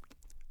 Mike.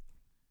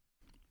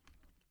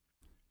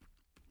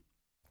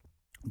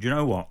 Do you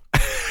know what?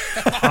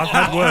 I've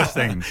had worse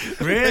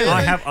things. Really?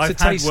 I've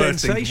had worse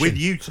sensation. things with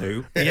you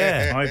two.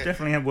 Yeah. I've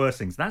definitely had worse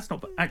things. That's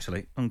not...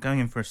 Actually, I'm going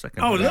in for a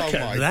second. Oh, look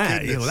at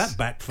that. Well, that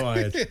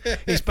backfired.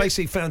 He's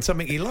basically found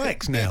something he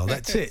likes now.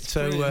 That's it.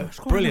 So,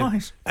 brilliant.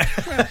 Nice.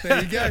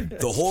 There you go.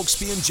 The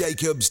Hawksbee and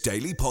Jacobs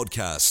Daily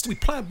Podcast. We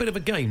play a bit of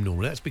a game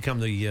normally. That's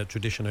become the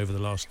tradition over the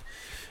last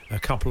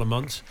couple of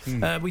months.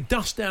 We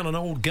dust down an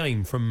old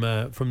game from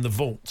the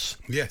vaults.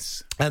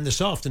 Yes. And this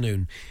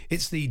afternoon,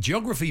 it's the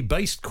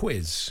geography-based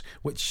quiz,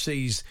 which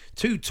sees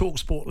 2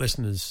 TalkSport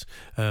listeners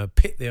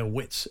pit their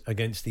wits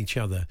against each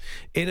other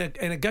in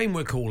a game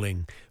we're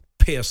calling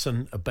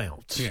Pearson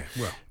About. Yeah,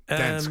 well,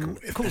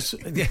 of course,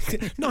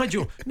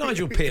 Nigel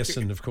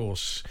Pearson, of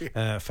course,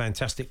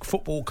 fantastic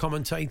football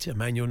commentator,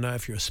 man you'll know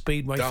if you're a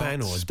Speedway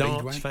fan or a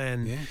darts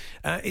fan.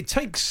 Yeah. It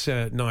takes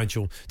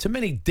Nigel to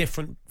many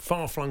different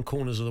far-flung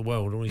corners of the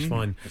world, always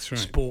find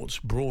sports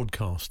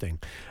broadcasting.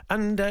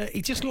 And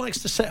he just likes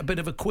to set a bit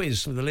of a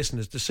quiz for the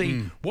listeners to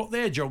see what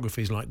their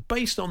geography is like,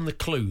 based on the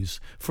clues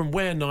from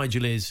where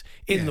Nigel is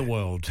in the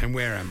world. And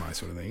where am I,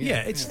 sort of thing.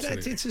 Yeah,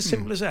 it's as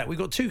simple as that. We've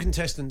got 2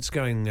 contestants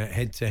going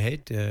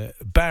head-to-head.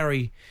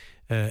 Barry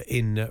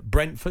in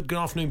Brentford. Good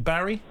afternoon,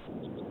 Barry.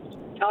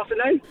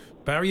 Afternoon.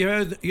 Barry,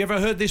 you ever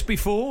heard this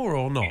before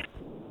or not?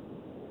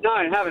 No,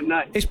 I haven't,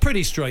 no. It's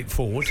pretty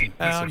straightforward.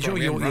 I'm sure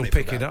you'll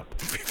pick it up.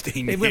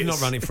 15 years. We've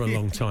not run it for a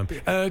long time.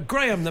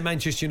 Graham, the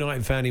Manchester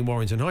United fan in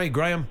Warrington. Hi,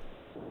 Graham.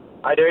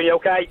 Hi there, you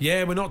okay?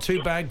 Yeah, we're not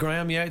too bad,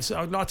 Graham. Yeah,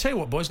 I'll tell you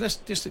what, boys, let's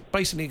just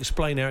basically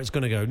explain how it's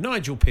going to go.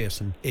 Nigel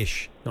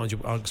Pearson-ish.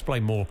 Nigel, I'll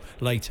explain more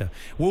later.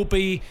 We'll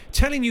be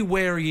telling you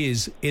where he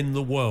is in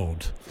the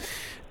world.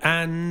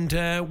 And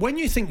when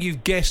you think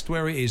you've guessed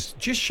where it is,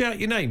 just shout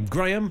your name,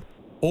 Graham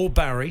or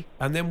Barry,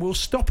 and then we'll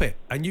stop it,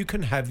 and you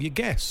can have your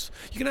guess.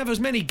 You can have as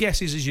many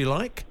guesses as you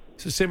like.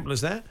 It's as simple as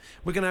that.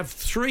 We're going to have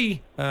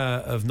 3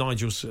 of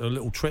Nigel's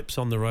little trips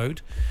on the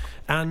road,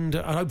 and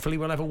hopefully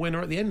we'll have a winner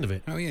at the end of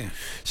it. Oh, yeah.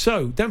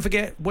 So, don't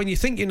forget, when you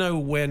think you know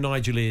where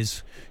Nigel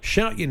is,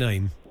 shout your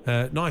name,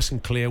 nice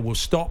and clear. We'll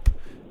stop,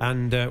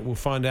 and we'll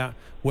find out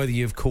whether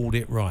you've called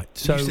it right.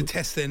 So, we used to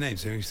test their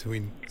names,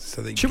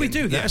 so they should we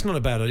do that? Yeah. That's not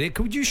a bad idea.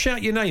 Could you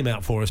shout your name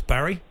out for us,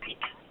 Barry?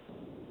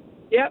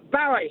 Yeah,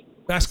 Barry.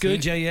 That's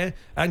good, yeah.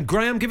 And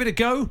Graham, give it a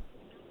go.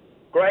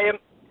 Graham.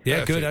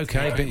 Yeah, Perfect. good,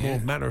 okay. Right, a bit more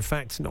matter of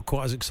fact, not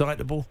quite as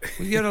excitable.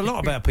 Well, you know a lot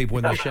about people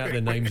when they shout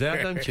their names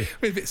out, don't you?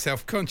 We're a bit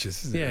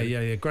self-conscious, isn't it?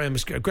 Yeah.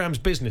 Graham's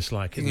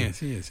business-like, isn't Yes,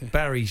 he? he is, yeah.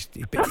 Barry's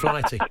a bit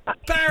flighty.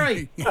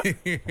 Barry!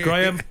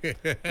 Graham.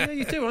 Yeah,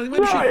 you do.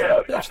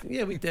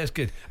 That's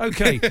good.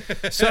 Okay,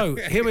 so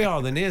here we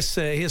are then. Here's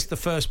the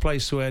first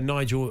place where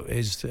Nigel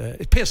is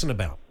Pearson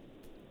about.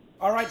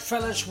 All right,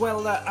 fellas.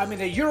 Well, I'm in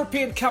a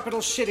European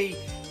capital city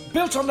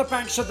built on the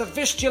banks of the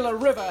Vistula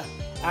River,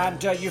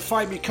 and you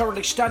find me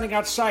currently standing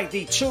outside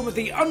the tomb of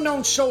the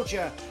unknown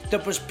soldier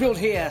that was built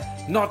here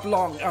not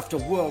long after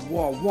World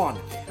War I.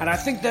 And I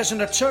think there's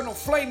an eternal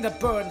flame that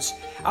burns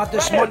at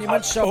this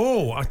monument.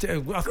 So,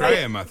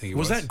 Graham, I think it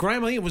was. Was that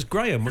Graham? I think it was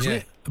Graham,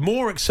 wasn't it?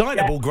 More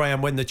excitable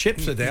Graham when the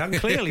chips are down.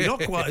 Clearly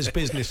not quite as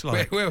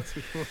businesslike.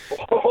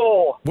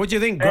 What do you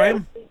think,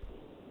 Graham?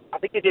 I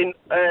think it's in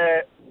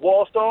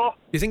Warsaw.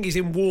 You think he's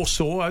in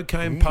Warsaw?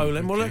 Okay, in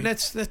Poland. Well,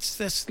 let's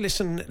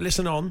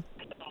listen on.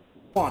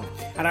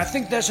 And I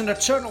think there's an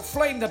eternal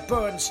flame that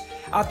burns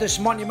at this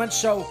monument.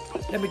 So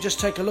let me just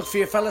take a look for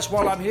you fellas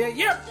while I'm here.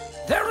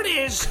 Yep, there it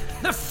is.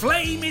 The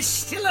flame is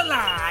still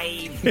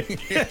alive.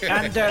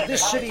 And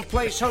this city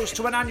plays host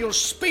to an annual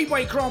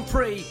Speedway Grand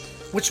Prix,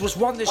 which was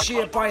won this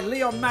year by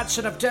Leon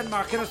Madsen of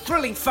Denmark in a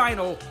thrilling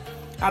final.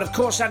 And of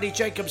course, Andy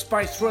Jacobs,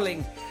 by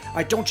thrilling,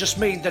 I don't just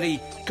mean that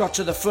he got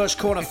to the first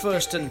corner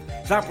first and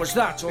that was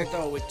that,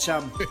 although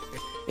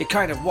it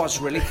kind of was,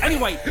 really.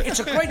 Anyway, it's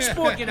a great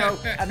sport, you know,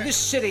 and this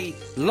city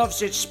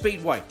loves its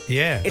speedway.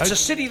 Yeah. It's a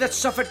city that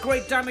suffered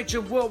great damage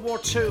in World War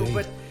II,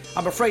 but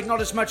I'm afraid not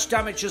as much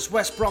damage as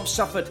West Brom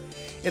suffered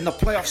in the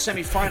playoff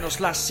semi-finals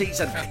last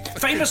season.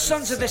 Famous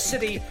sons of this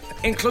city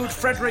include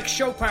Frédéric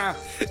Chopin,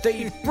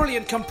 the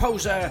brilliant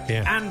composer,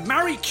 and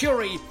Marie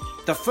Curie,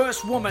 the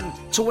first woman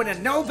to win a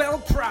Nobel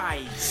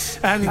Prize.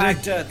 And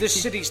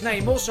this city's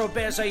name also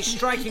bears a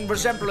striking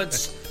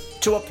resemblance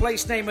to a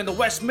place name in the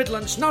West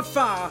Midlands, not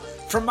far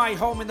from my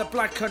home in the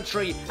Black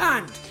Country,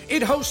 and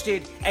it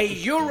hosted a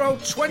Euro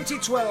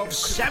 2012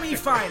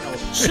 semi-final.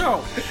 So,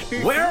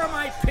 where am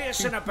I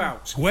Pearson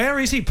about? Where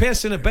is he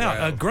Pearson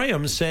about?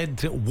 Graham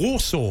said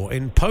Warsaw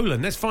in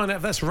Poland. Let's find out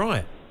if that's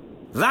right.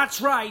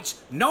 That's right.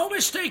 No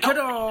mistake at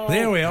all.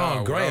 There we are.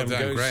 Oh, Graham well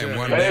done, goes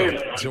Graham,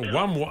 1-0. So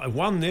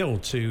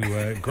 1-0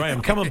 to Graham.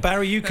 Come on,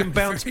 Barry, you can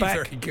bounce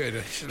back. Very good,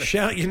 actually.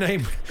 Shout your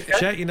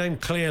name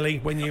clearly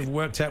when you've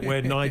worked out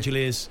where Nigel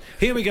is.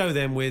 Here we go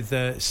then with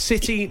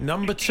city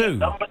number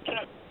 2.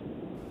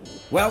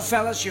 Well,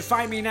 fellas, you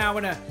find me now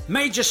in a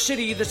major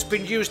city that's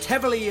been used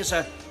heavily as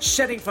a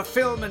setting for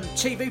film and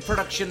TV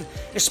production,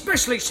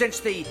 especially since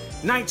the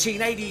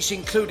 1980s,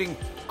 including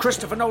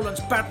Christopher Nolan's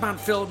Batman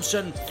films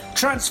and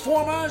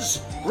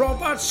Transformers,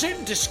 Robots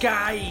in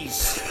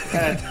Disguise.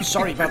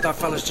 Sorry about that,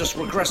 fellas, just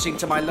regressing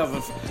to my love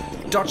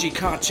of dodgy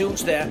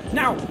cartoons there.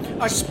 Now,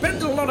 I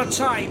spend a lot of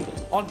time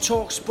on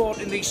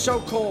TalkSport in the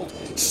so-called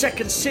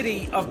second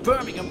city of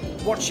Birmingham,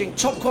 watching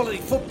top-quality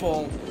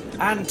football,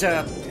 and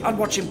I'm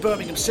watching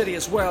Birmingham City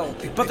as well.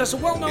 But there's a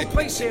well-known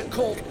place here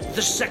called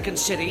the Second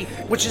City,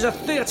 which is a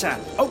theatre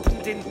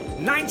opened in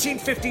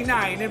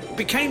 1959 and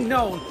became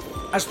known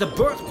as the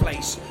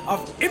birthplace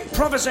of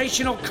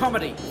improvisational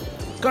comedy.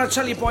 Gotta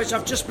tell you, boys,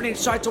 I've just been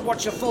inside to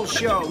watch a full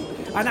show,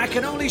 and I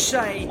can only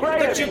say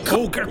that you...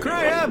 Oh,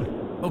 Graham!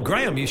 Oh,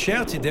 Graham, you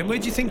shouted then. Where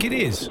do you think it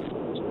is?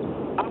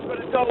 I'm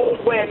going to go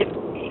with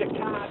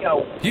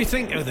Chicago. You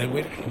think? Oh, then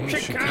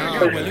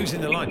Chicago. We're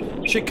losing the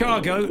line.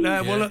 Chicago.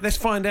 Well, look, let's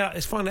find out.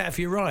 Let's find out if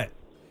you're right.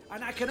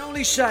 And I can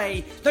only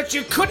say that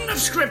you couldn't have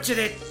scripted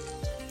it.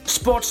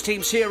 Sports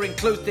teams here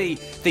include the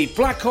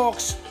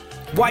Blackhawks,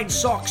 White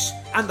Sox,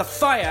 and the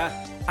Fire.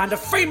 And a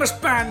famous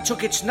band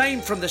took its name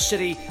from the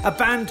city. A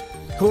band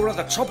who were at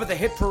the top of the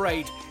hit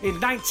parade in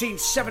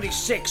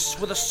 1976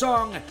 with a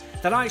song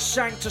that I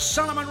sang to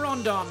Solomon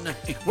Rondon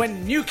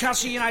when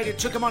Newcastle United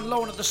took him on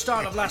loan at the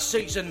start of last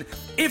season.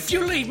 If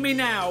you leave me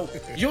now,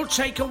 you'll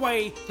take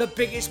away the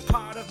biggest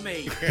part of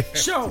me.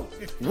 So,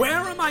 where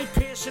am I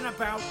Pearson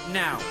about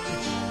now?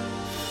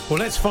 Well,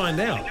 let's find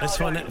out. Let's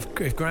find out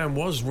if Graham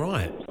was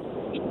right.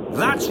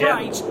 That's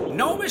right.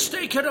 No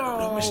mistake at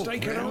all. No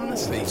mistake at all.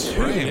 Honestly,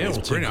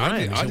 2-0 to Graham. I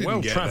It's a didn't get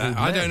well-travelled that.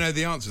 I man. don't know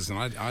the answers, and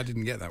I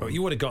didn't get that Well, one.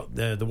 you would have got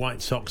the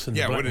White Sox and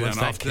Yeah, I the would Black have ones.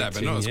 done after that, kicked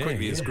but not in, as yeah,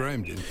 quickly as yeah.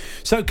 Graham did.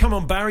 So come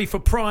on, Barry, for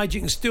pride, you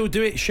can still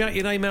do it. Shout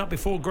your name out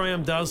before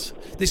Graham does.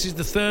 This is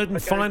the third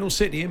and final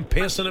city in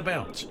Pearson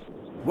About.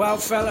 Well,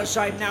 fellas,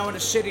 I'm now in a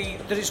city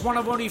that is one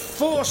of only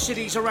 4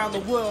 cities around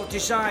the world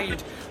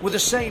designed with the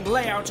same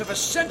layout of a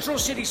central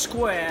city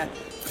square,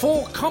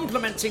 4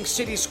 complementing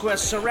city squares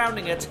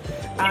surrounding it,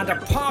 and a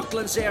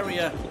parklands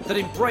area that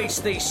embrace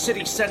the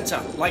city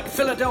centre, like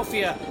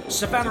Philadelphia,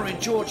 Savannah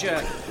in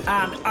Georgia,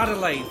 and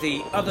Adelaide,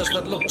 the others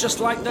that look just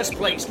like this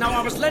place. Now,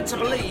 I was led to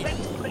believe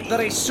that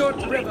a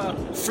certain river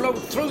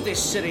flowed through this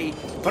city,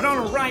 but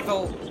on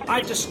arrival,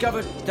 I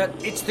discovered that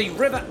it's the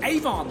River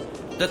Avon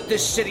that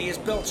this city is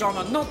built on,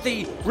 and not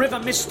the River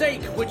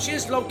Mistake, which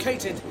is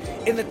located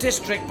in the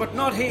district, but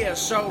not here,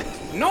 so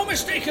no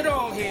mistake at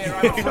all here,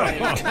 I'm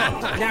afraid.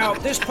 Now,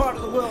 this part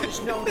of the world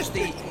is known as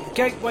the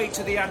gateway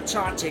to the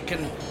Antarctic,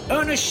 and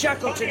Ernest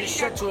Shackleton is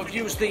said to have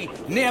used the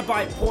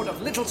nearby port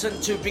of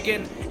Littleton to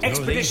begin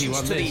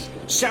expeditions to the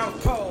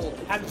South Pole,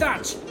 and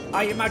that,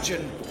 I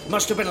imagine,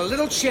 must have been a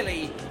little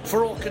chilly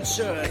for all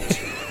concerned.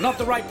 Not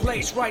the right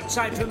place, right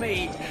time for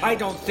me, I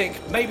don't think.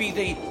 Maybe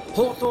the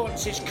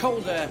Hawthorns is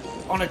colder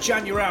on a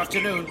January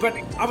afternoon, but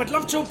I would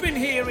love to have been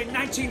here in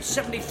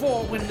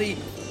 1974 when the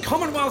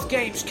Commonwealth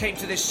Games came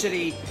to this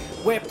city,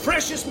 where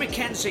Precious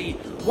Mackenzie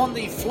won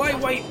the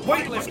flyweight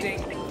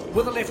weightlifting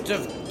with a lift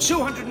of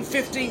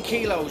 215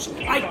 kilos.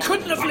 I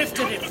couldn't have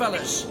lifted it,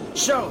 fellas.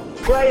 So,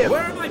 Graham.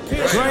 where am I,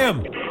 Pierce?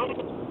 Graham.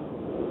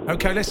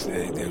 Okay, let's.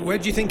 Where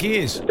do you think he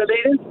is?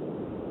 Deleting.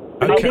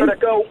 Okay. I'm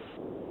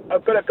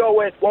gonna go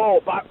with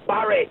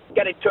Barry.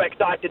 Getting too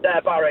excited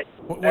there, Barry.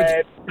 I'm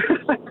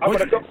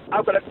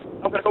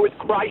gonna go with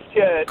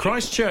Christchurch.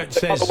 Christchurch The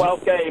says.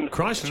 Commonwealth Games.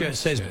 Christchurch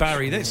says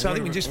Barry. So I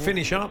think we just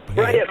finish up.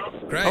 Graham.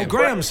 Oh,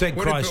 Graham said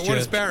What did- Christchurch. what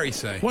does Barry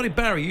say? What did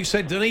Barry? You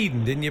said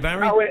Dunedin, didn't you,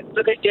 Barry?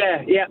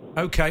 Yeah.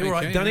 Okay, all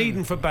right. Okay,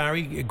 Dunedin for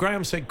Barry.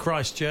 Graham said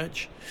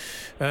Christchurch.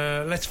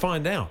 Let's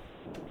find out.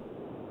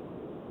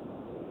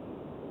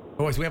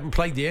 Oh, we haven't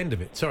played the end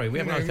of it. Sorry, we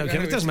haven't. No, Okay,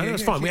 no, it doesn't matter.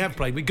 It's fine. We have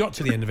played. We got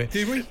to the end of it.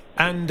 Did we?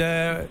 And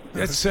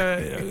let's.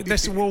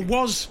 Well,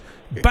 was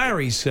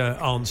Barry's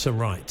answer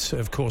right?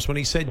 Of course, when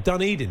he said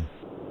Dunedin.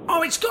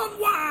 Oh, it's gone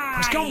wide!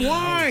 It's gone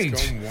wide.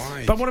 It's gone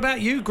wide. But what about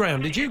you,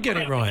 Graham? Did you get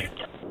it right?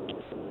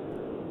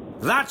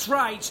 That's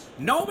right.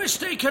 No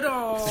mistake at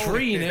all.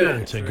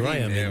 3-0 to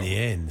Graham 3-0. in the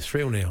end.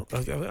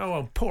 3-0.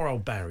 Oh, poor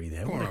old Barry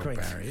there. Poor What a old great,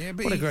 Barry. Yeah,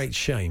 but what a great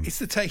shame. It's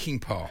the taking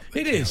part.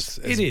 that It is. counts,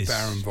 as It is.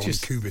 Baron von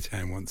Just-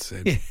 Coubertin once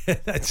said. Yeah,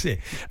 that's it.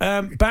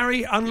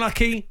 Barry,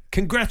 unlucky.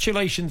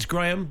 Congratulations,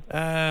 Graham.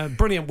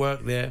 Brilliant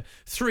work there.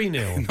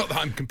 3-0. Not that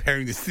I'm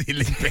comparing this to the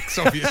Olympics,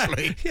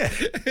 obviously. Yeah.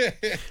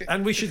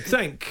 And we should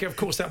thank, of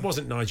course, that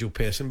wasn't Nigel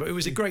Pearson, but it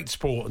was a great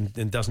sport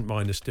and doesn't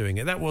mind us doing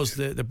it. That was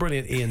the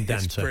brilliant Ian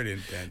It's Danter,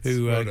 brilliant, Dance.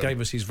 who Well done.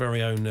 gave us his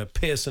very own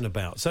Pearson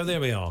About. So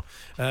there we are.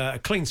 A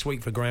clean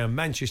sweep for Graham.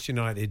 Manchester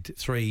United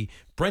 3,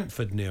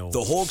 Brentford 0. The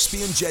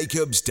Hawksby and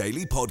Jacobs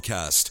Daily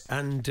Podcast.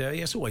 And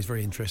it's always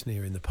very interesting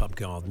here in the pub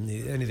garden.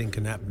 Anything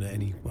can happen at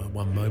any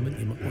one moment.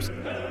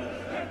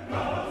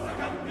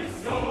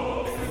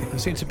 There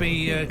seems to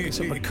be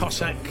sort of a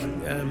Cossack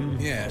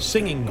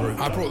singing group.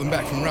 I brought them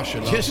back from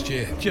Russia last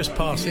year. Just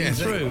passing Yeah,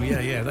 through.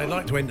 Yeah. They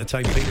like to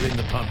entertain people in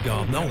the pub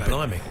garden. Oh,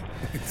 blimey.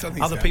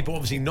 Something's Other happened. people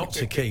obviously not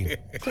so keen.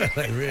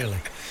 Really.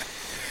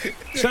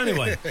 So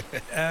anyway,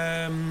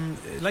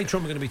 later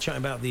on we're going to be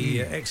chatting about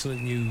the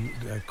excellent new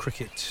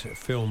cricket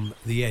film,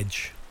 The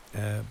Edge.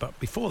 But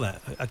before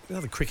that,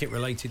 another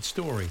cricket-related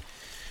story.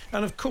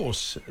 And of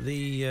course,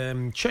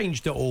 the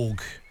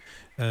Change.org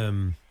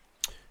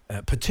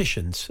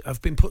petitions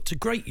have been put to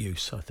great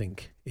use, I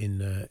think,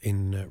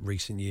 in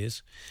recent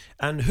years.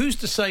 And who's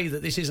to say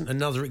that this isn't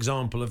another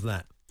example of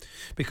that?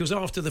 Because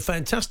after the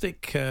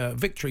fantastic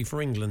victory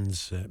for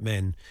England's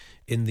men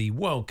in the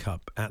World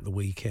Cup at the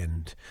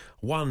weekend,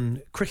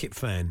 one cricket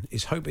fan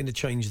is hoping to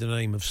change the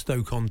name of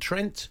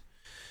Stoke-on-Trent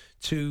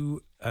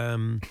to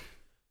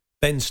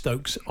Ben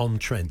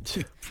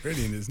Stokes-on-Trent.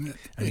 Brilliant, isn't it?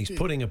 And he's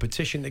putting a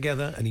petition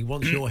together and he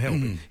wants your help.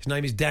 His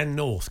name is Dan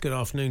North. Good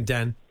afternoon,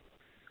 Dan.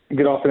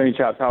 Good afternoon,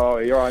 chaps. How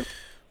are you? You all right?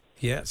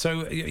 Yeah,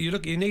 so you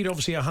need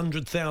obviously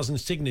 100,000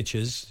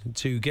 signatures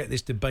to get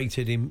this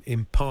debated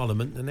in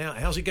Parliament. And now,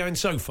 how's it going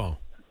so far?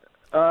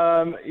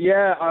 A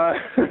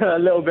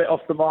little bit off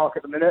the mark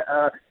at the minute.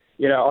 I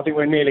think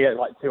we're nearly at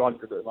like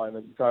 200 at the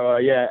moment. So,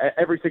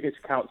 every signature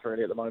counts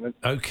really at the moment.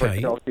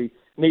 Okay. Obviously,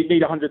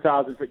 need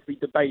 100,000 for it to be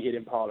debated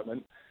in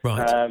Parliament.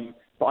 Right.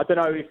 But I don't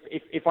know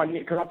if I need,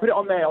 because I put it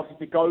on there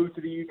obviously to go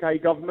to the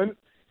UK government.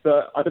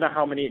 But I don't know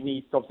how many it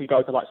needs to obviously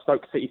go to like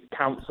Stoke City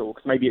Council,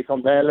 because maybe it's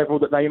on their level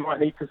that they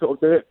might need to sort of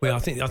do it. Well, I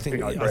think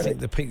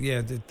the people,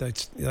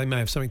 they may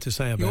have something to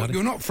say about it.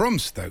 You're not from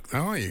Stoke,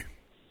 though, are you?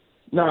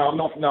 No, I'm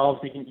not. No,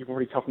 obviously you've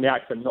already toughened the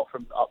accent. Not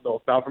from up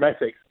north, but I'm from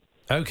Essex.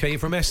 Okay, you're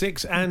from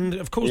Essex, and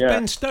of course Yeah.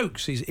 Ben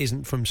Stokes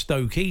isn't from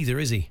Stoke either,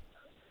 is he?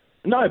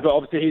 No, but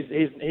obviously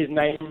his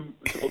name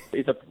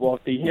is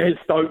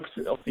Stokes,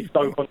 obviously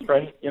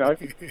Stoke-on-Trent.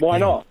 Why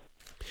not?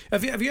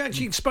 Have you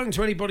actually spoken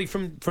to anybody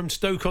from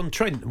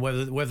Stoke-on-Trent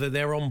whether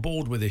they're on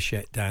board with this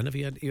yet, Dan? Have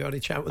you had a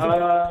chat with them?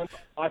 I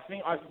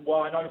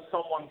know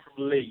someone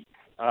from Leek,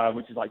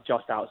 which is like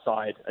just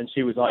outside, and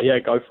she was like, "Yeah,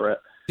 go for it."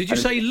 Did you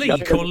say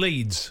Leek or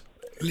Leeds?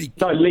 Leek.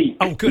 No, Leek.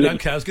 Oh, good. Leek.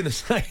 Okay, I was going to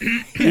say.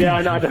 Yeah,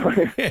 I know.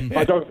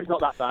 I don't. It's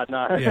not that bad.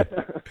 No. Yeah.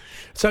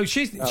 So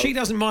she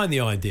doesn't mind the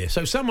idea.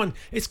 So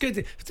it's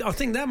good. I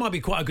think that might be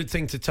quite a good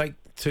thing to take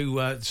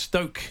to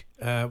Stoke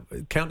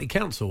County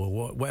Council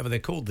or whatever they're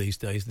called these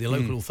days, the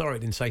local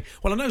authority, and say,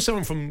 "Well, I know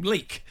someone from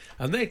Leek,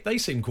 and they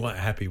seem quite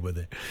happy with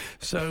it."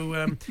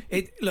 So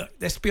look,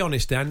 let's be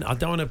honest, Dan. I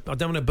don't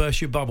want to burst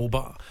your bubble,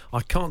 but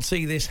I can't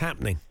see this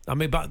happening. I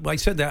mean, but they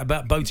said that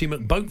about Boaty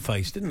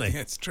McBoatface, didn't they?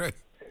 Yeah, it's true.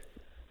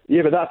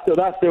 Yeah, but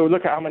that's still.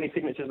 Look at how many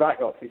signatures that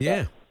got.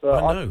 Yeah,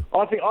 but I know.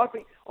 I think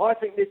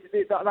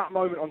that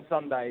moment on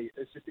Sunday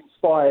has just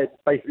inspired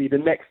basically the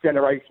next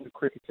generation of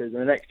cricketers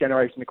and the next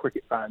generation of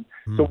cricket fans.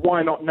 So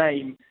why not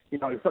name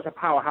such a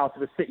powerhouse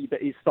of a city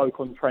that is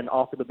Stoke-on-Trent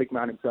after the big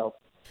man himself?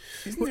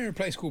 Isn't there a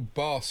place called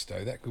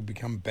Barstow that could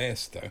become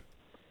Bairstow?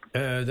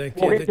 Here's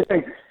the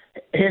thing.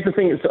 Here's the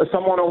thing.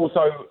 Someone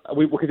also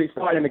because it's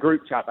started in the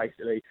group chat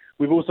basically.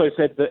 We've also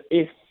said that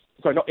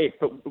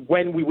but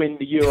when we win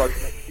the Euros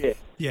next year,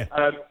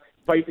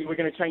 basically we're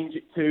going to change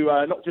it to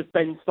not just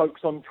Ben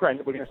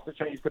Stokes-on-Trent, we're going to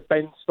change it to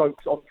Ben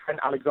Stokes-on-Trent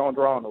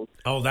Alexander-Arnold.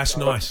 Oh, that's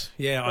nice.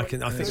 Yeah, I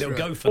think they'll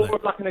go for that. Sort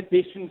of like an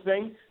addition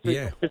thing.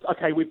 So just,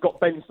 okay, we've got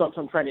Ben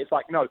Stokes-on-Trent. It's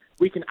like, no,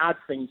 we can add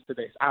things to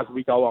this as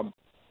we go on.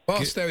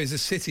 Barstow is a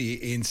city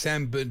in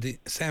San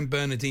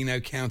Bernardino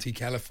County,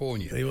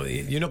 California.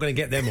 You're not going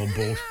to get them on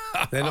board.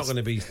 They're not going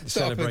to be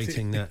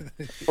celebrating that.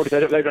 Probably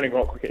they don't even know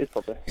what cricket is,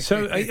 probably.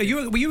 So,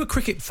 were you a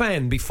cricket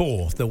fan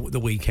before the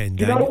weekend,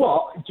 Dan? Do you know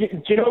what? Do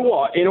you know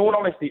what? In all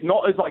honesty,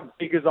 not as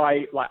big as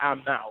I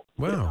am now.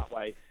 Wow. That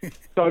way.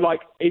 So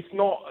it's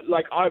not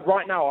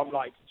right now. I'm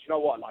like, do you know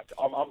what?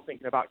 I'm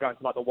thinking about going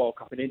to the World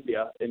Cup in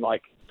India in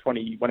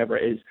 20 whenever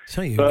it is.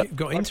 So you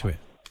got into it.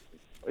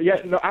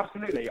 Yeah, no,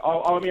 absolutely.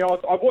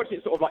 I've watched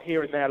it sort of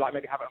here and there,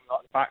 maybe have it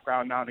on the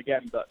background now and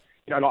again, but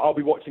I'll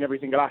be watching every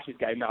single Ashes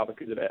game now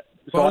because of it.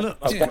 So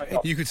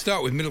you could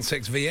start with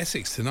Middlesex v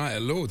Essex tonight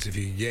at Lords if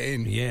you could get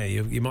in. Yeah,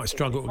 you might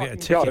struggle to get a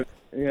ticket.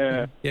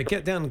 Yeah,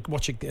 get down and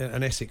watch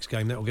an Essex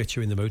game. That'll get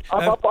you in the mood.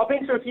 I've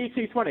been to a few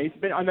T20s,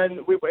 and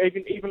then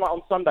even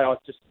on Sunday, I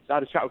just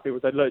had a chat with people.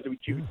 Said, "Look, do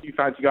you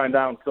fancy going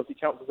down?" Because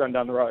obviously Chelsea's going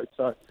down the road.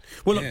 So,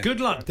 well, look,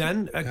 good luck,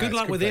 Dan. Good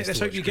luck with it. Let's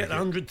hope you get the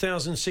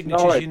 100,000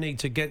 signatures you need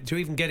to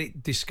even get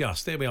it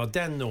discussed. There we are.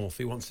 Dan North,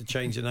 who wants to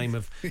change the name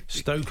of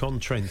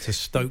Stoke-on-Trent to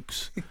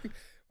Stokes.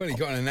 Well, he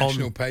got in a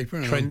national paper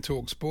and on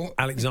Talk Sport.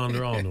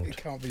 Alexander-Arnold. It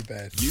can't be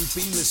bad. You've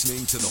been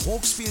listening to the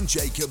Hawksbee and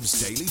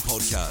Jacobs Daily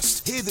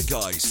Podcast. Hear the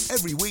guys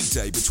every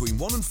weekday between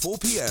 1 and 4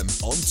 p.m.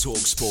 on Talk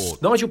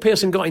Sport. Nigel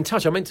Pearson got in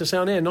touch. I meant to say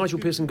on air, Nigel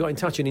Pearson got in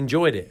touch and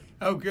enjoyed it.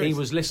 Oh, good. He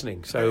was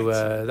listening, so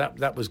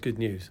that was good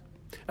news.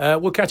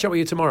 We'll catch up with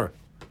you tomorrow.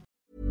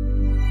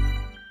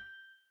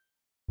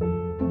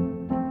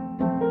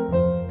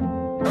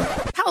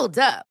 Hold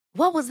up.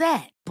 What was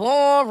that?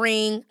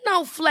 Boring.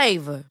 No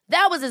flavor.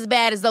 That was as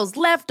bad as those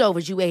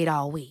leftovers you ate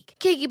all week.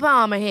 Keke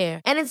Palmer here,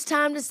 and it's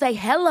time to say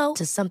hello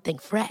to something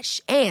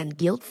fresh and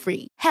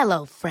guilt-free.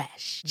 Hello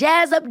Fresh.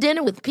 Jazz up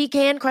dinner with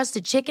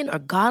pecan-crusted chicken or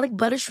garlic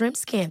butter shrimp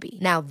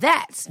scampi. Now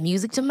that's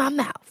music to my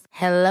mouth.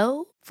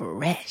 Hello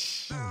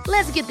Fresh.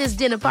 Let's get this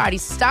dinner party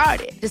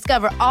started.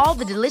 Discover all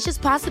the delicious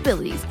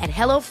possibilities at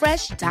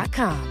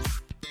HelloFresh.com.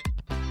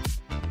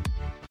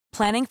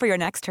 Planning for your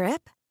next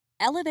trip?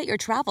 Elevate your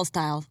travel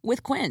style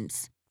with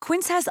Quince.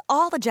 Quince has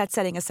all the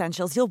jet-setting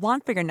essentials you'll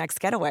want for your next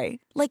getaway,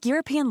 like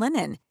European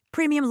linen,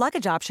 premium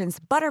luggage options,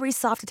 buttery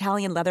soft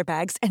Italian leather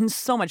bags, and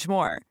so much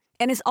more.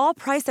 And is all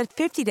priced at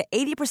 50 to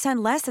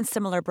 80% less than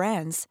similar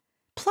brands.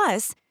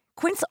 Plus,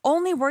 Quince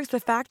only works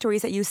with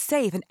factories that use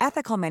safe and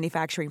ethical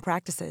manufacturing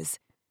practices.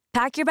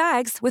 Pack your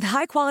bags with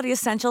high-quality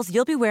essentials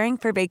you'll be wearing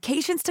for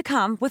vacations to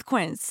come with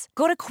Quince.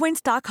 Go to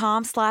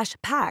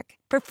quince.com/pack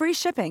for free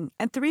shipping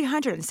and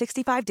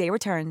 365-day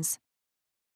returns.